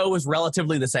every show was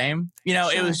relatively the same, you know,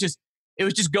 it was just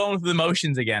going through the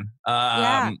motions again.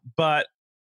 But,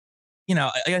 you know,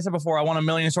 like I said before, I want 1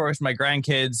 million stories for my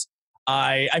grandkids.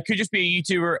 I could just be a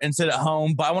YouTuber and sit at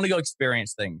home, but I want to go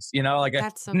experience things, you know, like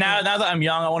now that I'm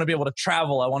young, I want to be able to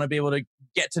travel. I want to be able to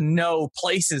get to know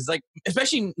places, like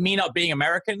especially me not being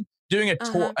American, doing a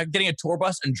tour, getting a tour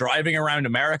bus and driving around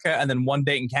America and then one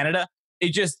date in Canada.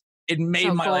 It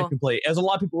made my life complete. As a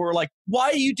lot of people were like,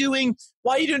 why are you doing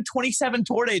 27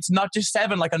 tour dates, not just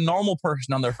 7, like a normal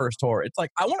person on their first tour? It's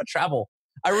like, I want to travel.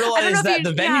 I realize that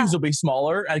the venues will be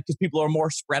smaller because people are more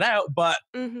spread out. But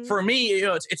for me, you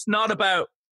know, it's not about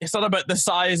the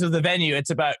size of the venue.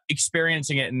 It's about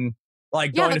experiencing it and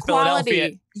like going to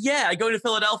Philadelphia. Yeah, going to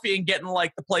Philadelphia and getting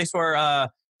like the place where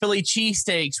Philly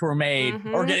cheesesteaks were made,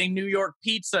 or getting New York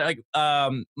pizza. Like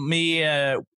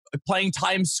playing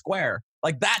Times Square.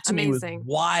 Like that to me was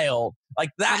wild. Like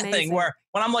that thing where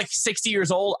when I'm like 60 years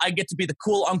old, I get to be the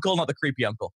cool uncle, not the creepy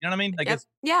uncle. You know what I mean? Like it's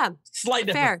slight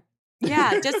difference. Fair.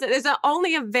 Yeah, just there's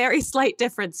only a very slight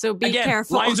difference, so be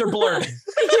careful. Lines are blurred.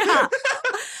 Yeah.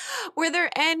 Were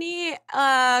there any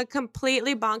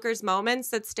completely bonkers moments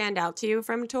that stand out to you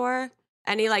from tour?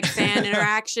 Any like fan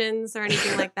interactions or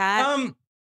anything like that?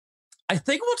 I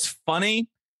think what's funny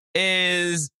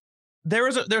is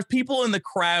there's people in the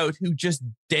crowd who just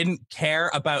didn't care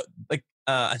about like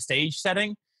a stage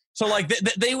setting. So like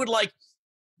they would like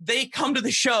they come to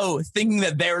the show thinking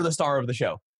that they're the star of the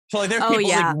show. So like there's people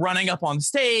like running up on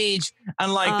stage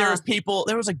and like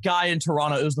there was a guy in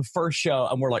Toronto. It was the first show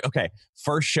and we're like, okay,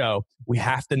 first show, we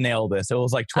have to nail this. It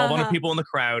was like 1,200 people in the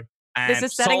crowd. And this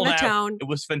is setting sold the out. tone. It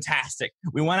was fantastic.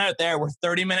 We went out there, we're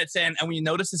 30 minutes in, and we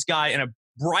noticed this guy in a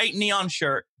bright neon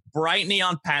shirt, bright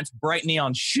neon pants, bright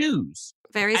neon shoes.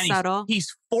 Very and subtle.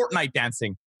 He's Fortnite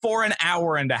dancing for an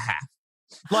hour and a half.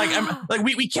 Like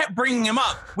we kept bringing him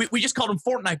up. We just called him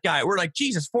Fortnite guy. We're like,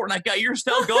 Jesus, Fortnite guy, you're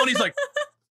still going? He's like,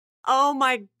 oh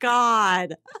my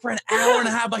God. for an hour and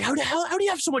a half. Like, how do you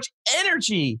have so much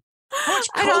energy? How much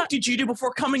coke did you do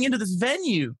before coming into this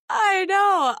venue? I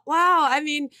know. Wow. I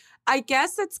mean, I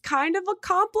guess it's kind of a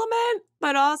compliment,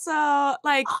 but also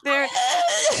like there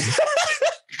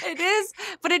it is,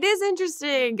 but it is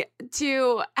interesting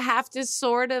to have to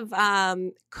sort of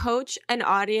coach an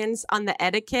audience on the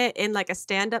etiquette in like a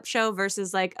stand-up show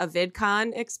versus like a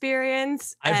VidCon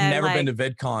experience. I've never been to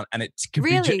VidCon, and it could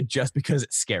be just because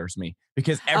it scares me.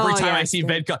 Because every time I see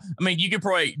VidCon, I mean, you could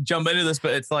probably jump into this,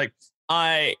 but it's like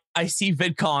I see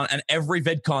VidCon, and every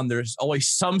VidCon there's always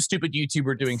some stupid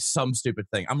YouTuber doing some stupid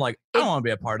thing. I'm like, I don't want to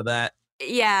be a part of that.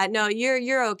 Yeah, no,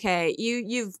 you're okay.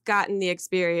 You've gotten the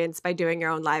experience by doing your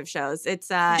own live shows.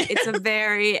 It's a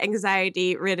very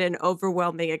anxiety-ridden,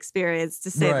 overwhelming experience,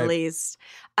 to say the least.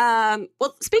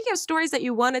 Well, speaking of stories that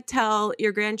you want to tell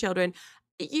your grandchildren,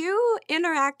 you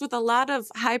interact with a lot of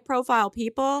high-profile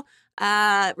people.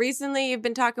 Recently, you've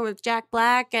been talking with Jack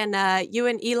Black, and you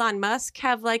and Elon Musk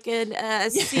have like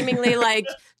a seemingly like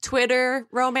Twitter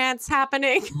romance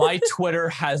happening. My Twitter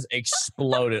has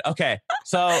exploded. Okay,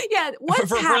 so yeah, what's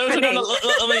happening?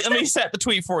 Let me set the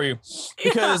tweet for you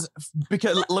because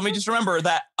let me just remember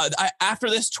that after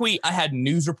this tweet, I had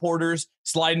news reporters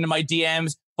slide into my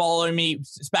DMs, following me,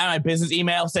 spam my business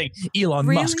email saying, Elon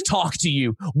Musk talk to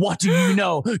you. What do you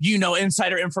know? You know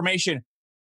insider information.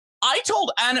 I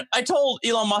told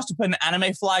Elon Musk to put an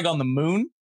anime flag on the moon,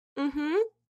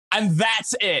 and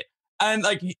that's it. And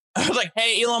like, I was like,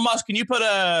 "Hey, Elon Musk, can you put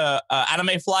a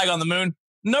anime flag on the moon?"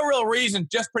 No real reason,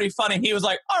 just pretty funny. He was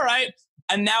like, "All right."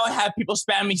 And now I have people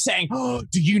spam me saying, "Oh,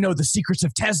 do you know the secrets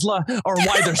of Tesla or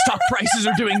why their stock prices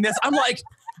are doing this?" I'm like,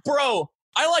 bro,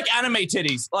 I like anime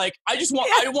titties. Like, I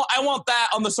want that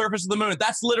on the surface of the moon.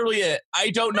 That's literally it. I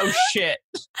don't know shit.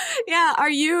 Yeah, are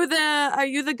you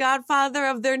the godfather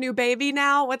of their new baby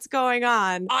now? What's going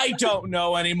on? I don't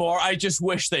know anymore. I just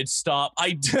wish they'd stop.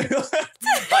 I do.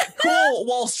 Like, cool,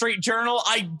 Wall Street Journal.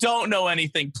 I don't know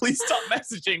anything. Please stop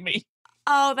messaging me.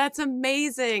 Oh, that's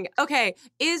amazing. Okay,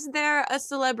 is there a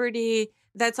celebrity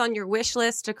that's on your wish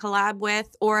list to collab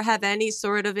with or have any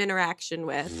sort of interaction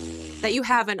with that you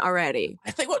haven't already?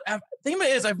 I think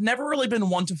is I've never really been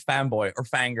one to fanboy or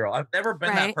fangirl. I've never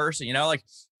been that person, you know? Like,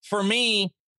 for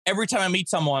me, every time I meet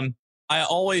someone, I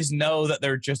always know that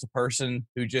they're just a person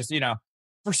who just, you know,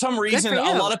 for some reason,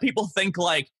 a lot of people think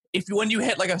like when you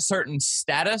hit like a certain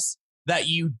status that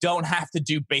you don't have to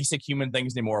do basic human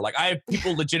things anymore. Like, I have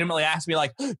people legitimately ask me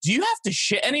like, do you have to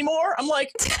shit anymore? I'm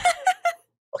like, what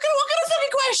kind of fucking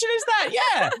question is that?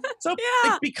 Yeah. So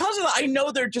like, because of that, I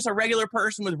know they're just a regular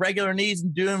person with regular needs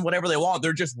and doing whatever they want.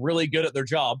 They're just really good at their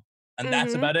job. And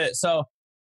that's about it. So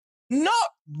not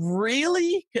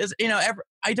really, because, you know,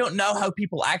 I don't know how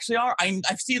people actually are. I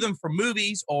see them from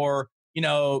movies or, you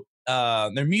know,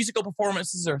 their musical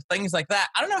performances or things like that.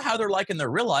 I don't know how they're like in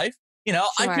their real life. You know,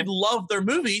 I could love their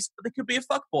movies, but they could be a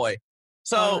fuckboy.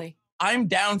 So I'm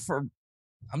down for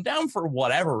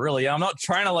whatever, really. I'm not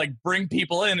trying to like bring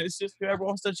people in. It's just whoever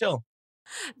wants to chill.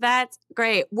 That's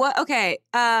great. Okay.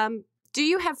 Do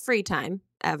you have free time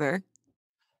ever?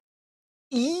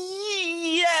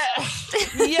 Yeah.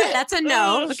 That's a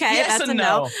no. Okay. Yes, that's a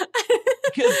no.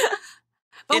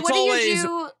 But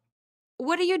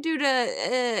what do you do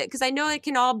to, because I know it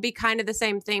can all be kind of the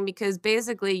same thing because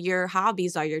basically your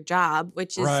hobbies are your job,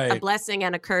 which is a blessing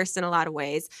and a curse in a lot of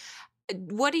ways.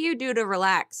 What do you do to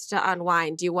relax, to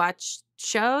unwind? Do you watch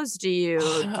shows? Do you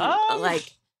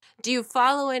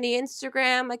follow any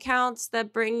Instagram accounts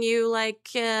that bring you like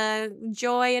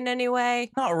joy in any way?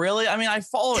 Not really. I mean, I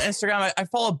follow Instagram. I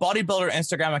follow bodybuilder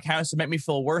Instagram accounts to make me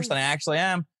feel worse than I actually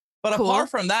am. But apart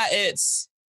from that, it's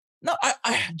no.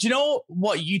 Do you know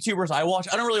what YouTubers I watch?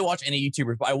 I don't really watch any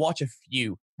YouTubers, but I watch a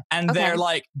few, and they're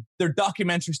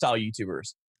documentary style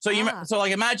YouTubers. So so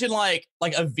like imagine like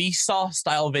a Vsauce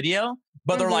style video,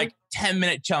 but they're like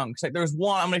 10-minute chunks. Like there's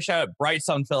one, I'm going to shout out Bright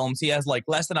Sun Films. He has like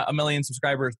less than 1 million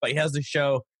subscribers, but he has this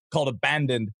show called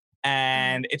Abandoned.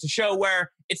 And it's a show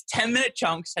where it's 10-minute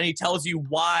chunks and he tells you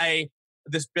why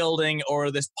this building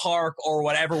or this park or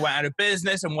whatever went out of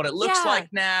business and what it looks like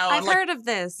now. I've heard of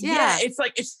this. Yeah. It's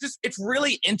like, it's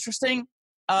really interesting.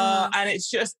 And it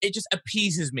just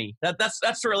appeases me.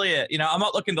 That's really it. You know, I'm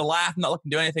not looking to laugh. I'm not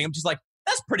looking to do anything. I'm just like,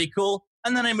 that's pretty cool.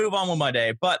 And then I move on with my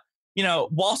day. But, you know,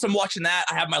 whilst I'm watching that,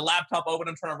 I have my laptop open.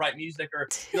 I'm trying to write music or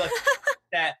be like,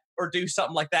 that or do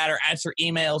something like that or answer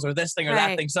emails or this thing or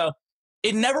that thing. So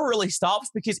it never really stops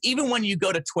because even when you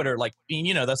go to Twitter, like,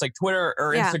 you know, that's like Twitter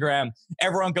or Instagram,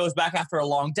 everyone goes back after a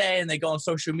long day and they go on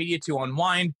social media to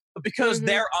unwind. But because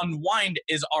their unwind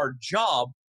is our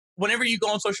job, whenever you go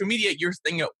on social media, you're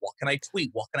thinking, what can I tweet?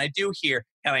 What can I do here?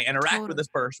 Can I interact with this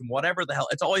person? Whatever the hell.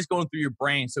 It's always going through your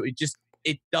brain. So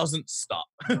it doesn't stop.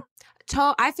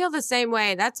 I feel the same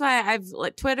way. That's why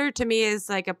Twitter to me is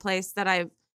like a place that I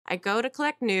go to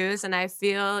collect news and I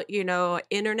feel, you know,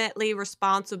 internetly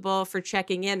responsible for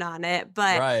checking in on it.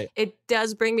 But it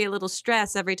does bring me a little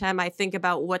stress every time I think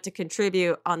about what to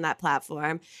contribute on that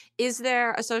platform. Is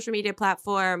there a social media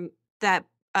platform that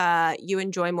you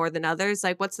enjoy more than others?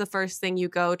 Like, what's the first thing you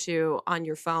go to on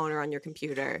your phone or on your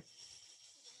computer?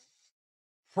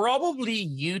 Probably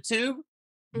YouTube.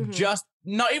 Just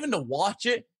not even to watch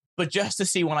it, but just to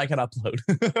see when I can upload.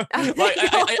 Like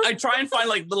I try and find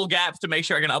like little gaps to make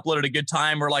sure I can upload at a good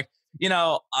time, or like, you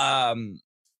know,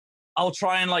 I'll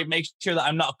try and like make sure that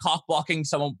I'm not cock blocking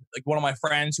someone, like one of my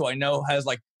friends who I know has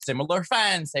like similar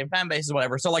fans, same fan bases,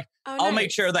 whatever. So like I'll make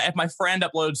sure that if my friend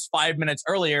uploads 5 minutes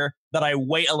earlier, that I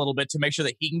wait a little bit to make sure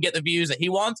that he can get the views that he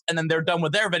wants, and then they're done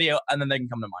with their video and then they can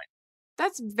come to mine.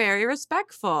 That's very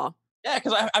respectful. Yeah,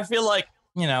 because I feel like,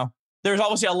 you know, there's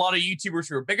obviously a lot of YouTubers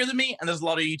who are bigger than me, and there's a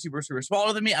lot of YouTubers who are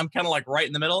smaller than me. I'm kind of like right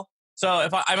in the middle. So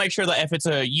if I make sure that if it's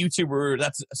a YouTuber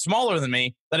that's smaller than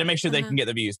me, that I make sure they can get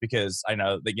the views, because I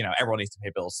know that, you know, everyone needs to pay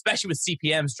bills, especially with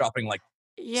CPMs dropping like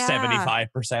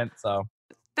 75%. So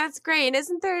that's great. And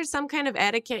isn't there some kind of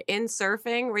etiquette in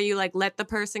surfing where you like let the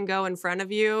person go in front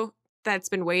of you that's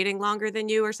been waiting longer than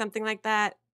you or something like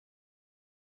that?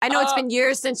 I know it's been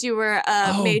years since you were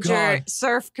a major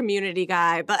surf community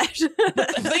guy, but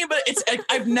the thing about it,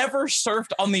 I've never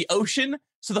surfed on the ocean,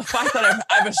 so the fact that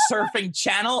I have a surfing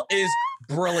channel is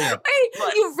brilliant.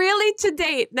 Wait, you really to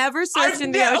date never surfed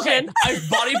in the ocean? Okay, I've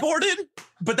bodyboarded,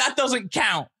 but that doesn't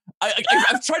count.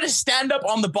 I've tried to stand up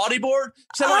on the bodyboard.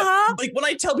 So like when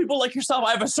I tell people like yourself,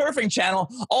 I have a surfing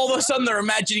channel, all of a sudden they're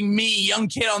imagining me, young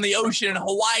kid on the ocean in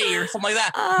Hawaii or something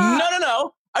like that.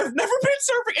 No. I've never been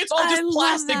surfing. It's all just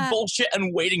plastic bullshit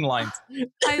and waiting lines.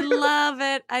 I love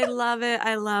it. I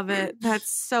love it.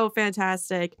 That's so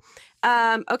fantastic.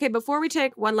 Okay, before we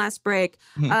take one last break,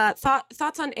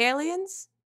 thoughts on aliens?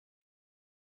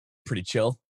 Pretty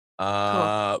chill. Cool.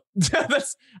 I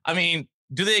mean,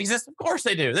 do they exist? Of course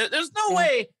they do. There's no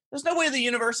way. There's no way the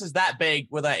universe is that big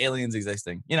without aliens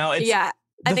existing. You know,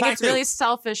 I think it's really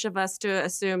selfish of us to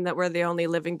assume that we're the only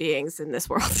living beings in this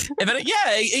world.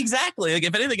 Exactly. Like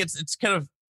if anything, it's kind of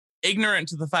ignorant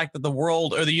to the fact that the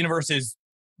world or the universe is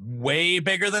way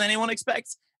bigger than anyone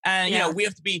expects. And you know, we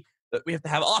have to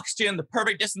have oxygen, the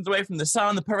perfect distance away from the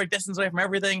sun, the perfect distance away from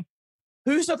everything.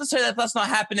 Who's not to say that that's not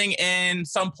happening in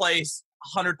some place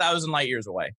 100,000 light years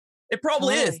away? It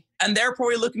probably is. And they're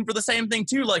probably looking for the same thing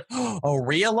too. Like, oh, are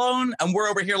we alone? And we're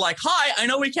over here like, hi, I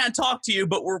know we can't talk to you,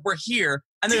 but we're here.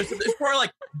 And there's probably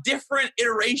like different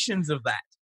iterations of that.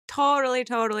 Totally.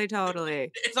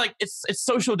 It's like, it's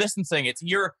social distancing. It's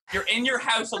you're in your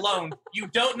house alone. You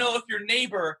don't know if your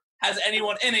neighbor has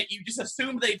anyone in it. You just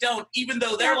assume they don't, even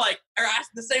though they're like, are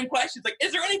asking the same questions. Like,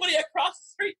 is there anybody across the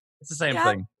street? It's the same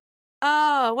thing.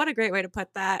 Oh, what a great way to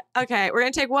put that. Okay, we're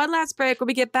going to take one last break. When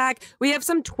we get back, we have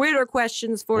some Twitter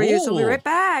questions for you. So we'll be right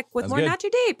back with more Not Too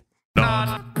Deep.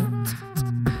 Not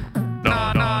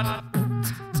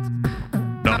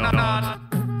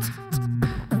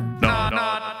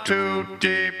Too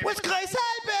Deep with Grace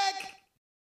Helbig.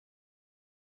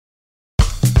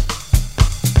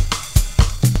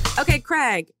 Okay,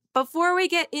 Craig. Before we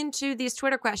get into these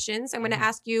Twitter questions, I'm going to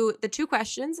ask you the two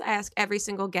questions I ask every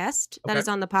single guest that is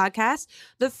on the podcast.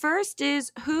 The first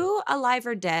is, who, alive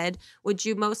or dead, would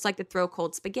you most like to throw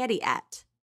cold spaghetti at?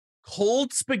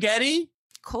 Cold spaghetti?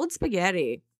 Cold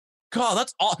spaghetti. God,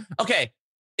 that's all. Okay.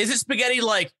 Is it spaghetti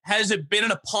like, has it been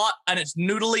in a pot and it's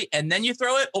noodly and then you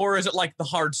throw it? Or is it like the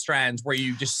hard strands where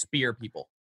you just spear people?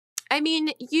 I mean,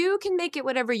 you can make it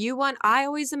whatever you want. I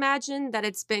always imagine that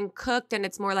it's been cooked and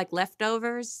it's more like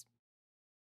leftovers.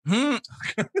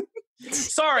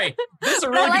 Sorry, this is a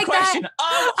really good question.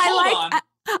 Hold on.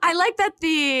 I like that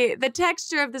the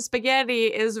texture of the spaghetti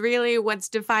is really what's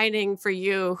defining for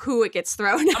you who it gets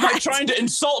thrown at. Am I trying to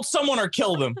insult someone or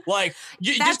kill them? Like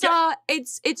all.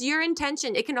 It's your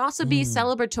intention. It can also be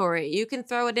celebratory. You can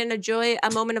throw it in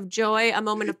a moment of joy, a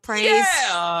moment of praise.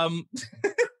 Yeah.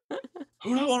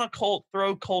 Who do I want to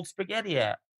throw cold spaghetti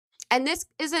at? And this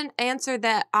is an answer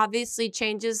that obviously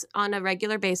changes on a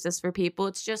regular basis for people.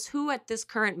 It's just who at this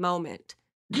current moment.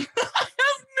 I have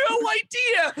no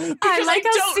idea. I like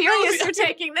how serious you're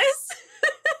taking this.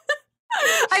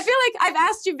 I feel like I've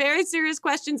asked you very serious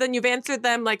questions and you've answered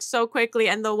them like so quickly.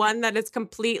 And the one that is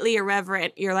completely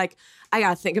irreverent, you're like, I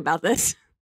gotta think about this.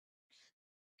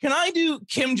 Can I do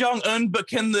Kim Jong-un, but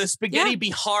can the spaghetti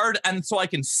be hard and so I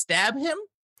can stab him?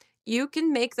 You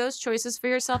can make those choices for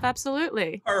yourself.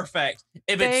 Absolutely. Perfect.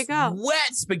 If there it's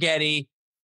wet spaghetti.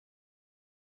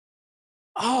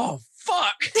 Oh,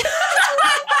 fuck.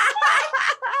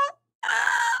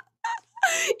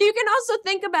 You can also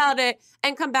think about it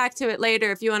and come back to it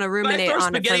later if you want to ruminate can I throw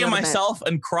on it. Spaghetti on myself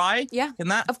and cry? Yeah. Can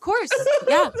that? Of course.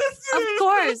 Yeah. Of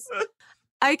course.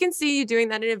 I can see you doing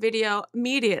that in a video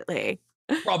immediately.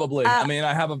 Probably. I mean,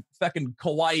 I have a fucking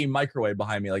kawaii microwave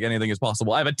behind me. Like anything is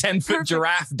possible. I have a 10-foot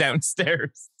giraffe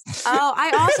downstairs. Oh,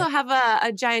 I also have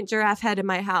a giant giraffe head in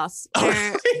my house.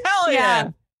 Hell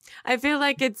yeah. I feel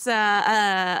like it's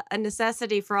a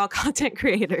necessity for all content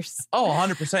creators. Oh,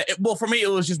 100%. Well, for me, it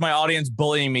was just my audience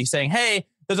bullying me saying, hey,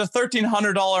 there's a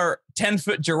 $1,300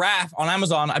 10-foot giraffe on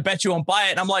Amazon. I bet you won't buy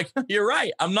it. And I'm like, you're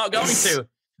right. I'm not going to.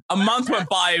 A month went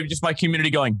by of just my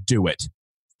community going, do it.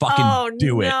 Fucking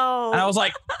do it. And I was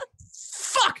like,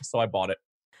 fuck. So I bought it.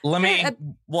 Let me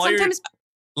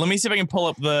see if I can pull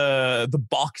up the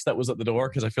box that was at the door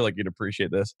because I feel like you'd appreciate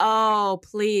this. Oh,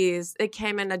 please. It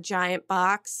came in a giant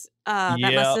box. That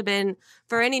must have been,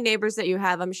 for any neighbors that you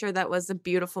have, I'm sure that was a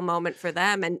beautiful moment for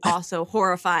them and also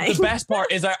horrifying. The best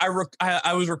part is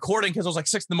I was recording because it was like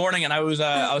 6 a.m. and I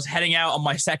was heading out on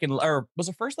my second, or was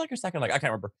it first leg or second leg? I can't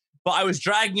remember. But I was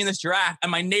dragging in this giraffe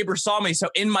and my neighbor saw me. So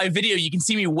in my video, you can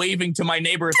see me waving to my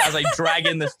neighbors as I drag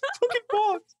in this fucking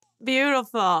box.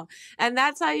 Beautiful. And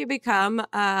that's how you become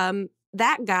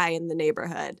that guy in the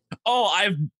neighborhood. Oh,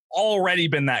 I've already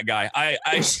been that guy.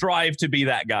 I strive to be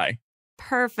that guy.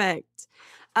 Perfect.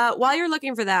 While you're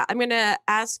looking for that, I'm going to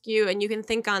ask you, and you can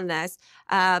think on this,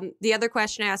 the other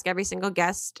question I ask every single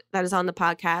guest that is on the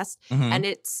podcast, and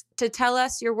it's to tell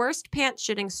us your worst pants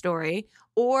shitting story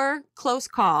or close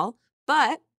call,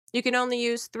 but you can only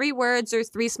use 3 words or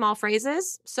 3 small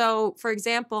phrases. So, for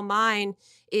example, mine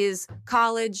is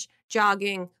college,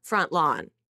 jogging, front lawn.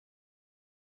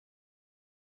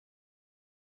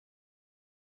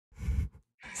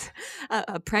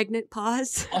 A pregnant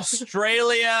pause.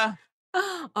 Australia.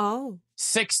 Oh.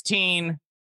 16.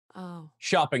 Oh.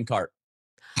 Shopping cart.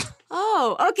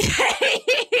 Oh, okay.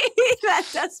 That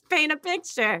does paint a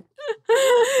picture.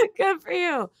 Good for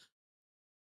you.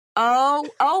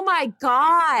 Oh my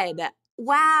God.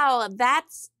 Wow.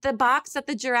 That's the box that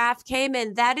the giraffe came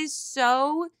in. That is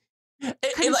so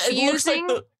confusing.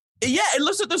 It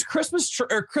looks like those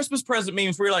Christmas present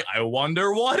memes where you're like, I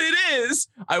wonder what it is.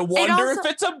 I wonder if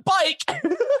it's a bike.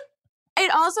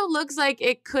 It also looks like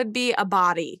it could be a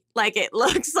body. Like it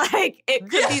looks like it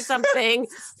could be something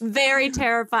very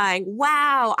terrifying.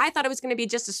 Wow. I thought it was going to be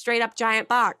just a straight up giant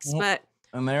box, but.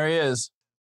 And there he is.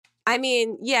 I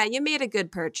mean, yeah, you made a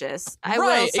good purchase. I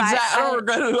don't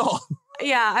regret it at all.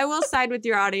 Yeah, I will side with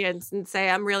your audience and say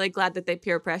I'm really glad that they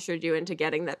peer pressured you into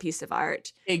getting that piece of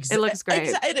art. It looks great.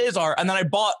 It is art. And then I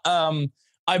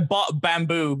bought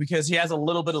Bamboo because he has a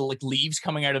little bit of like leaves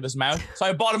coming out of his mouth. So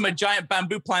I bought him a giant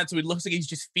bamboo plant so it looks like he's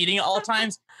just feeding it all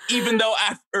times, even though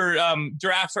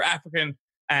giraffes are African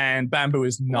and bamboo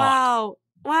is not.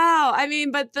 Wow. I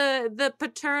mean, but the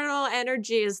paternal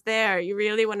energy is there. You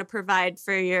really want to provide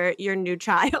for your new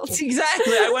child.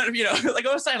 Exactly. I went, like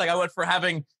I was saying, like I went for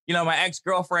having, my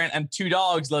ex-girlfriend and 2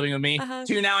 dogs living with me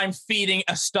to now I'm feeding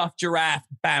a stuffed giraffe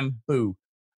Bamboo.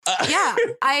 Yeah.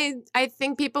 I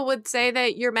think people would say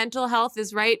that your mental health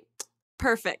is right.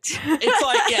 Perfect. It's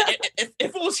like,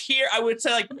 if it was here, I would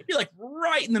say like maybe like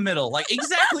right in the middle, like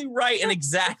exactly right and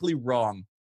exactly wrong.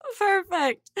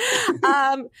 Perfect.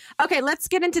 Okay, let's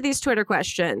get into these Twitter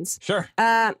questions. Sure.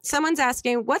 Someone's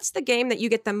asking, what's the game that you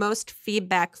get the most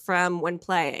feedback from when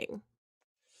playing?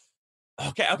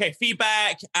 Okay.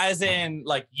 Feedback as in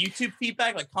like YouTube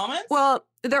feedback, like comments? Well,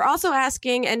 they're also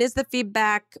asking, and is the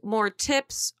feedback more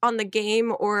tips on the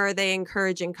game or are they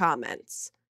encouraging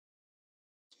comments?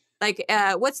 Like,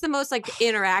 what's the most like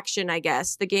interaction, I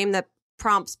guess, the game that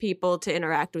prompts people to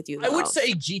interact with you the most? I would most?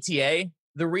 say GTA.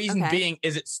 The reason being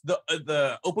is it's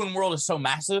the open world is so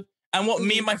massive. And what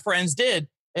me and my friends did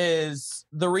is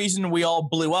the reason we all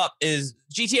blew up is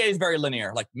GTA is very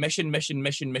linear, like mission,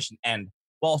 end.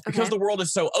 Well, because the world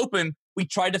is so open, we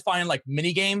tried to find like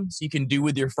mini games you can do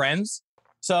with your friends.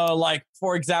 So like,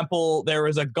 for example, there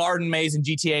was a garden maze in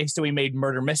GTA. So we made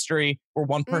murder mystery where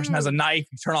one person has a knife,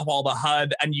 you turn off all the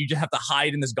HUD and you just have to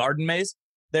hide in this garden maze.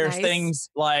 There's things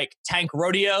like tank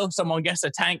rodeo. Someone gets a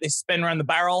tank, they spin around the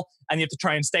barrel, and you have to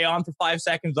try and stay on for 5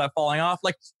 seconds without falling off.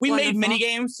 Like we made mini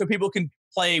games so people can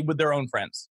play with their own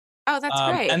friends. Oh, that's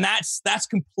great. And that's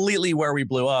completely where we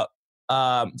blew up.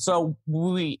 So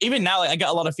we even now, like, I got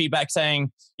a lot of feedback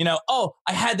saying, oh,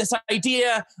 I had this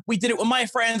idea. We did it with my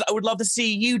friends. I would love to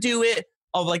see you do it.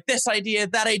 Of like this idea,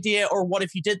 that idea, or what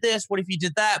if you did this? What if you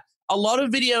did that? A lot of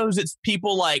videos, it's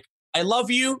people like, I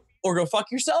love you, or go fuck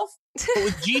yourself. But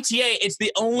with GTA, it's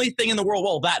the only thing in the world,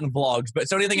 well, that and vlogs, but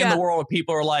it's the only thing in the world where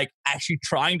people are like actually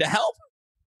trying to help.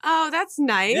 Oh, that's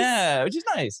nice. Yeah, which is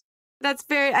nice. That's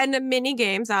and the mini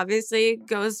games obviously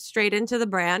goes straight into the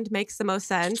brand, makes the most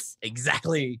sense.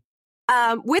 Exactly.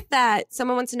 With that,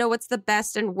 someone wants to know what's the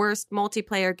best and worst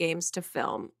multiplayer games to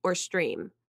film or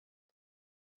stream.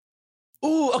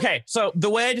 Ooh, okay. So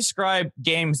the way I describe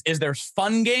games is there's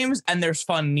fun games and there's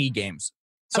funny games.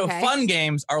 So fun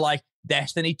games are like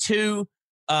Destiny 2,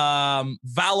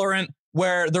 Valorant,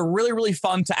 where they're really, really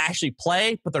fun to actually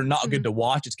play, but they're not good to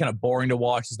watch. It's kind of boring to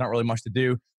watch. There's not really much to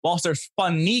do. Whilst there's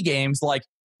funny games like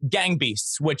Gang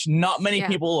Beasts, which not many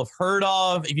people have heard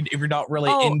of if you're not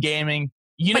really in gaming.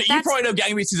 You probably know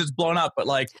Gang Beasts because it's blown up, but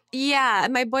like... Yeah,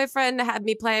 my boyfriend had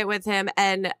me play it with him,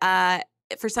 and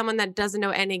for someone that doesn't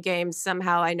know any games,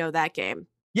 somehow I know that game.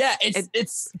 Yeah,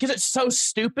 it's because it's so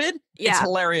stupid. Yeah. It's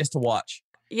hilarious to watch.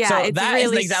 Yeah, so it's that really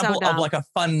is an example of like a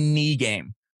funny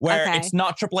game where it's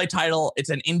not AAA title. It's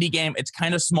an indie game. It's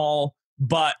kind of small,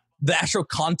 but the actual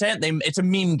content, it's a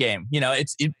meme game.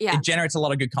 It generates a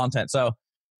lot of good content. So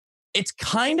it's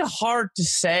kind of hard to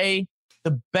say.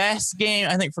 The best game,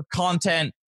 I think, for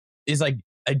content is like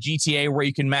a GTA where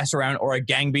you can mess around, or a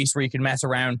Gang Beast where you can mess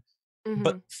around.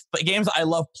 But games I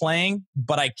love playing,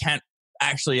 but I can't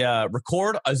actually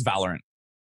record, is Valorant.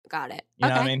 Got it. You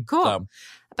know what I mean? Cool. So.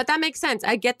 But that makes sense.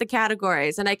 I get the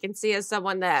categories, and I can see as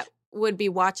someone that would be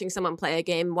watching someone play a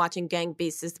game, watching Gang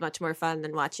Beasts is much more fun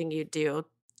than watching you do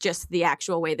just the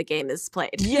actual way the game is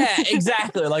played. Yeah,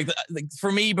 exactly. like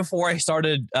for me, before I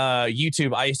started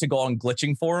YouTube, I used to go on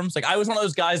glitching forums. Like I was one of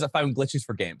those guys that found glitches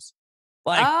for games.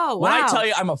 Like when I tell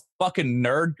you I'm a fucking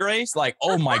nerd, Grace, like,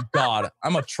 oh my God,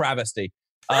 I'm a travesty.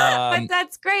 But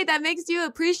that's great. That makes you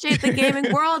appreciate the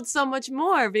gaming world so much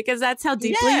more because that's how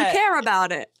deeply you care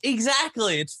about it.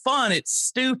 Exactly. It's fun. It's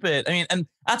stupid. I mean, and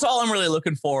that's all I'm really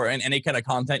looking for in any kind of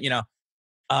content.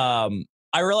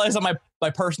 I realize that my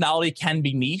personality can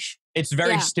be niche. It's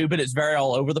very stupid. It's very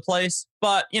all over the place.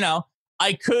 But,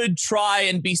 I could try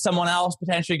and be someone else,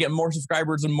 potentially get more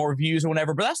subscribers and more views or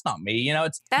whatever, but that's not me.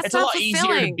 It's a lot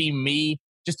easier to be me,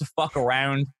 just to fuck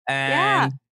around.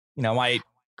 And, my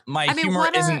humor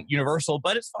isn't universal,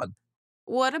 but it's fun.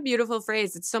 What a beautiful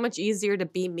phrase. It's so much easier to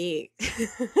be me.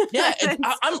 Yeah,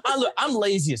 I'm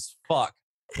lazy as fuck.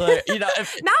 But,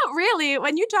 not really.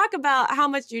 When you talk about how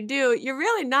much you do, you're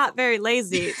really not very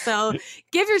lazy. So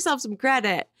give yourself some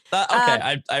credit.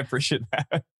 I appreciate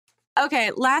that.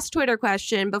 Okay, last Twitter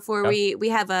question before we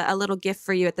have a little gift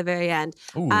for you at the very end.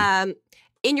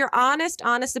 In your honest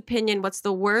opinion, what's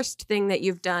the worst thing that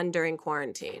you've done during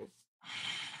quarantine?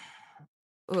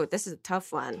 Oh, this is a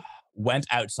tough one. Went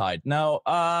outside. No.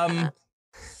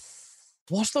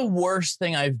 What's the worst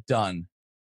thing I've done?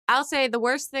 I'll say the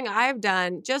worst thing I've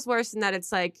done, just worse than that,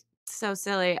 it's like so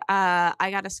silly. I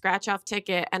got a scratch off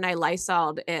ticket and I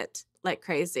Lysoled it like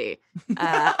crazy.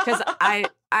 Because I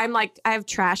have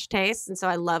trash taste, and so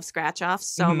I love scratch offs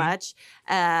so much.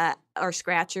 Or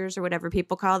scratchers or whatever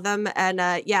people call them. And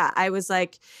I was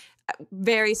like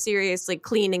very seriously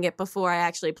cleaning it before I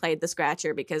actually played the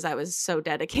scratcher because I was so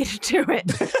dedicated to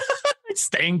it.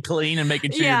 Staying clean and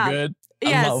making sure you're good.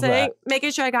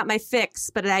 Making sure I got my fix,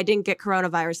 but I didn't get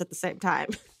coronavirus at the same time.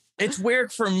 It's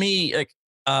weird for me, like,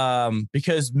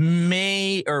 because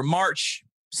March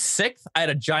 6th, I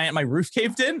had my roof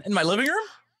caved in my living room.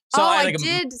 So I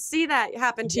did see that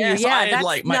happen to you. Yeah,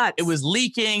 that's nuts. It was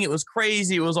leaking. It was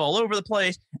crazy. It was all over the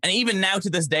place. And even now to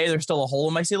this day, there's still a hole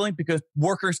in my ceiling because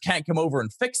workers can't come over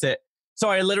and fix it. So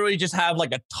I literally just have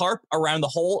like a tarp around the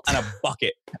hole and a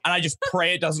bucket. And I just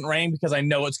pray it doesn't rain because I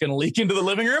know it's going to leak into the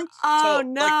living room. Oh,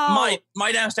 no. Like,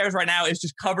 my downstairs right now is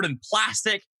just covered in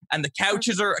plastic and the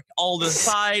couches are all to the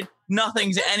side.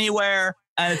 Nothing's anywhere.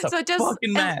 And it's a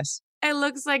fucking mess. It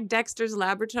looks like Dexter's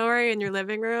Laboratory in your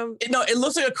living room. It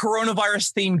looks like a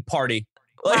coronavirus themed party.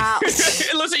 Like, wow.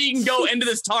 It looks like you can go into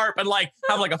this tarp and like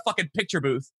have like a fucking picture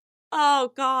booth.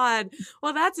 Oh, God.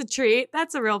 Well, that's a treat.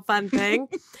 That's a real fun thing.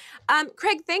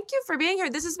 Craig, thank you for being here.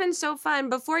 This has been so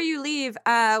fun. Before you leave,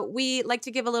 we like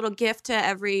to give a little gift to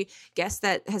every guest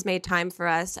that has made time for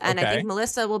us. And I think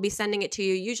Melissa will be sending it to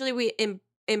you. Usually we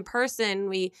in person,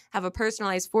 we have a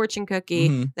personalized fortune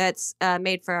cookie that's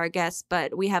made for our guests,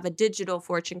 but we have a digital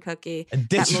fortune cookie. A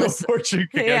digital fortune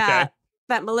cookie, yeah,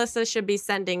 that Melissa should be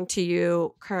sending to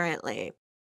you currently.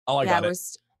 Oh, I got it.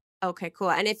 Okay, cool.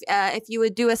 And if you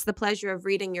would do us the pleasure of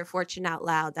reading your fortune out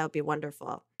loud, that would be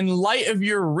wonderful. In light of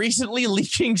your recently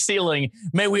leaking ceiling,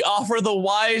 may we offer the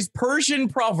wise Persian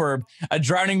proverb, a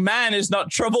drowning man is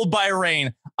not troubled by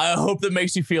rain. I hope that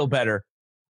makes you feel better.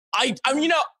 I'm,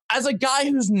 as a guy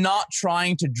who's not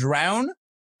trying to drown,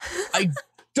 I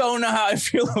don't know how I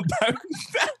feel about that.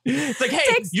 It's like,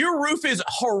 hey, your roof is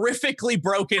horrifically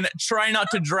broken. Try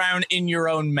not to drown in your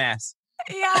own mess.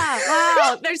 Yeah,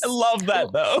 wow. I love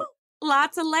that, though.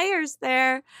 Lots of layers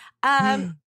there.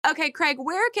 Okay, Craig,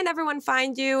 where can everyone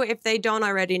find you if they don't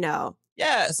already know?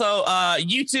 Yeah, so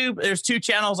YouTube, there's 2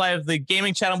 channels. I have the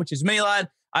gaming channel, which is Minilad.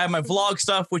 I have my vlog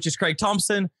stuff, which is Craig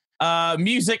Thompson.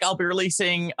 Music, I'll be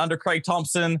releasing under Craig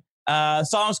Thompson.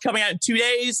 Songs coming out in 2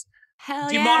 days. Hell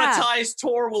Demonetized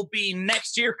tour will be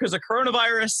next year because of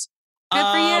coronavirus. Good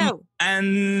for you.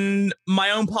 And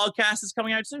my own podcast is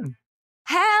coming out soon.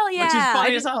 Hell yeah. Which is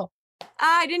funny as hell.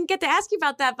 I didn't get to ask you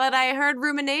about that, but I heard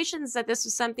ruminations that this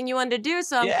was something you wanted to do,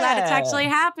 so I'm glad it's actually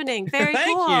happening. Very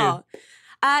cool.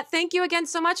 Thank you again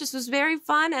so much. This was very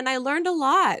fun, and I learned a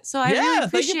lot. So I really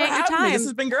appreciate your time. This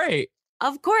has been great.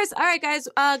 Of course. All right, guys,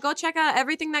 go check out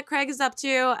everything that Craig is up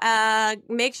to.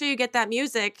 Make sure you get that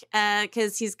music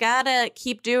because he's got to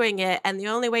keep doing it. And the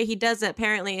only way he does it,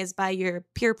 apparently, is by your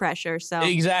peer pressure. So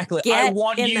exactly. I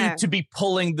want you to be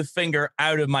pulling the finger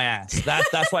out of my ass.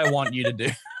 That's what I want you to do.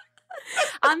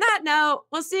 On that note,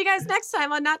 we'll see you guys next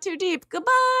time on Not Too Deep.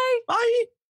 Goodbye. Bye.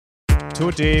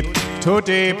 Too deep, too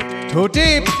deep, too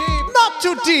deep, not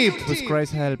too deep with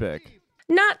Grace Helbig.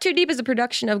 Not Too Deep is a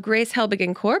production of Grace Helbig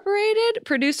Incorporated,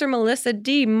 producer Melissa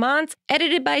D. Montz,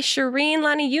 edited by Shireen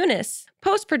Lani Yunus,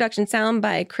 post-production sound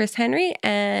by Chris Henry,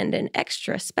 and an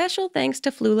extra special thanks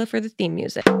to Flula for the theme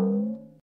music.